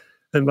vielen.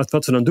 En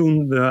wat we dan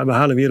doen, we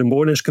halen weer een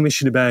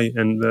beoordelingscommissie erbij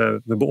en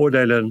we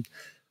beoordelen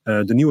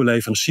de nieuwe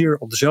leverancier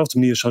op dezelfde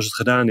manier zoals het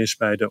gedaan is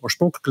bij de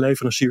oorspronkelijke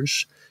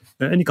leveranciers.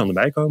 En die kan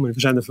erbij komen. We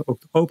zijn er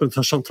ook open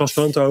en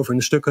transparant over in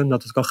de stukken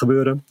dat het kan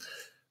gebeuren.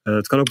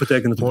 Het kan ook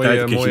betekenen dat de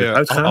partij een keertje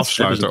uitgaat.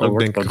 Afsluiter ook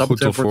denk ik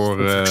goed voor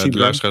de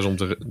luisteraars om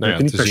te zien dat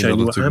het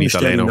natuurlijk niet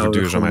alleen over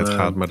duurzaamheid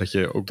gaat, maar dat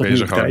je ook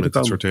bezighoudt met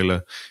dit soort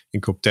hele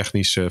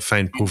inkooptechnische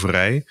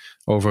fijnproeverij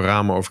over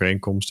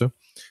ramenovereenkomsten.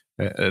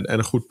 En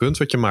een goed punt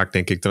wat je maakt,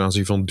 denk ik, ten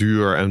aanzien van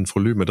duur en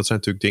volume. Dat zijn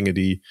natuurlijk dingen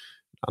die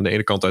aan de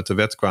ene kant uit de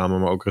wet kwamen,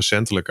 maar ook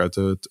recentelijk uit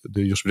de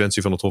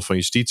jurisprudentie van het Hof van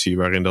Justitie,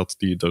 waarin dat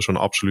zo'n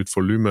absoluut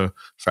volume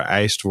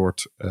vereist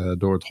wordt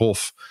door het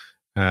Hof.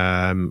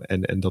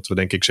 En dat we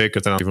denk ik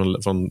zeker ten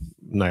aanzien van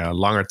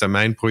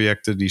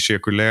langetermijnprojecten die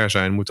circulair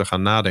zijn, moeten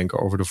gaan nadenken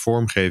over de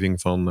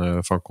vormgeving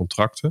van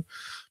contracten.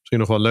 Misschien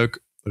nog wel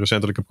leuk,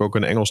 recentelijk heb ik ook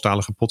een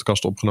Engelstalige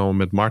podcast opgenomen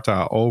met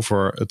Marta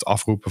over het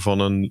afroepen van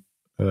een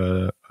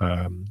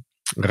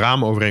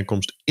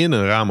raamovereenkomst in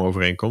een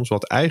raamovereenkomst,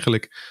 wat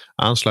eigenlijk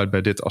aansluit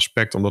bij dit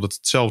aspect, omdat het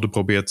hetzelfde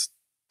probeert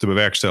te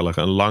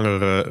bewerkstelligen, een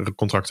langere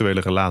contractuele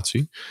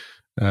relatie.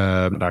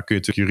 Daar kun je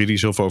natuurlijk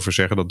juridisch heel veel over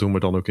zeggen. Dat doen we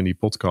dan ook in die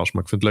podcast.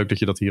 Maar ik vind het leuk dat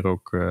je dat hier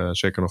ook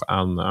zeker nog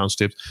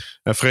aanstipt.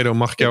 Fredo,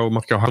 mag ik jou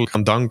hartelijk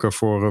gaan danken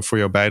voor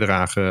jouw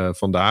bijdrage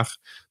vandaag.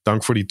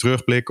 Dank voor die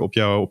terugblik op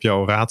jouw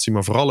oratie.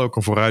 Maar vooral ook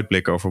een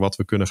vooruitblik over wat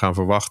we kunnen gaan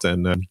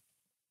verwachten. En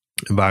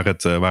waar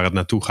het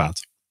naartoe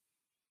gaat.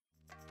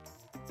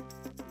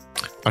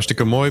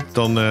 Hartstikke mooi.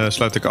 Dan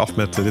sluit ik af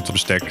met Dit was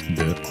Bestek,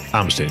 de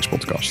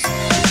aanbestedingspodcast.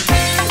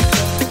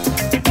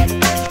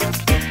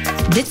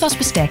 Dit was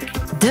Bestek,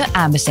 de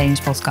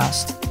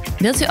aanbestedingspodcast.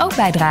 Wilt u ook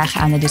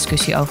bijdragen aan de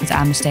discussie over het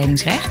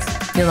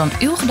aanbestedingsrecht? Deel dan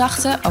uw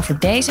gedachten over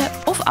deze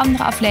of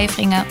andere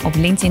afleveringen op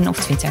LinkedIn of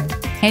Twitter.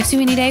 Heeft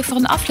u een idee voor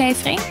een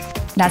aflevering?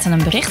 Laat dan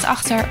een bericht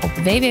achter op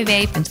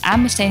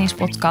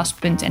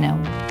www.aanbestedingspodcast.nl.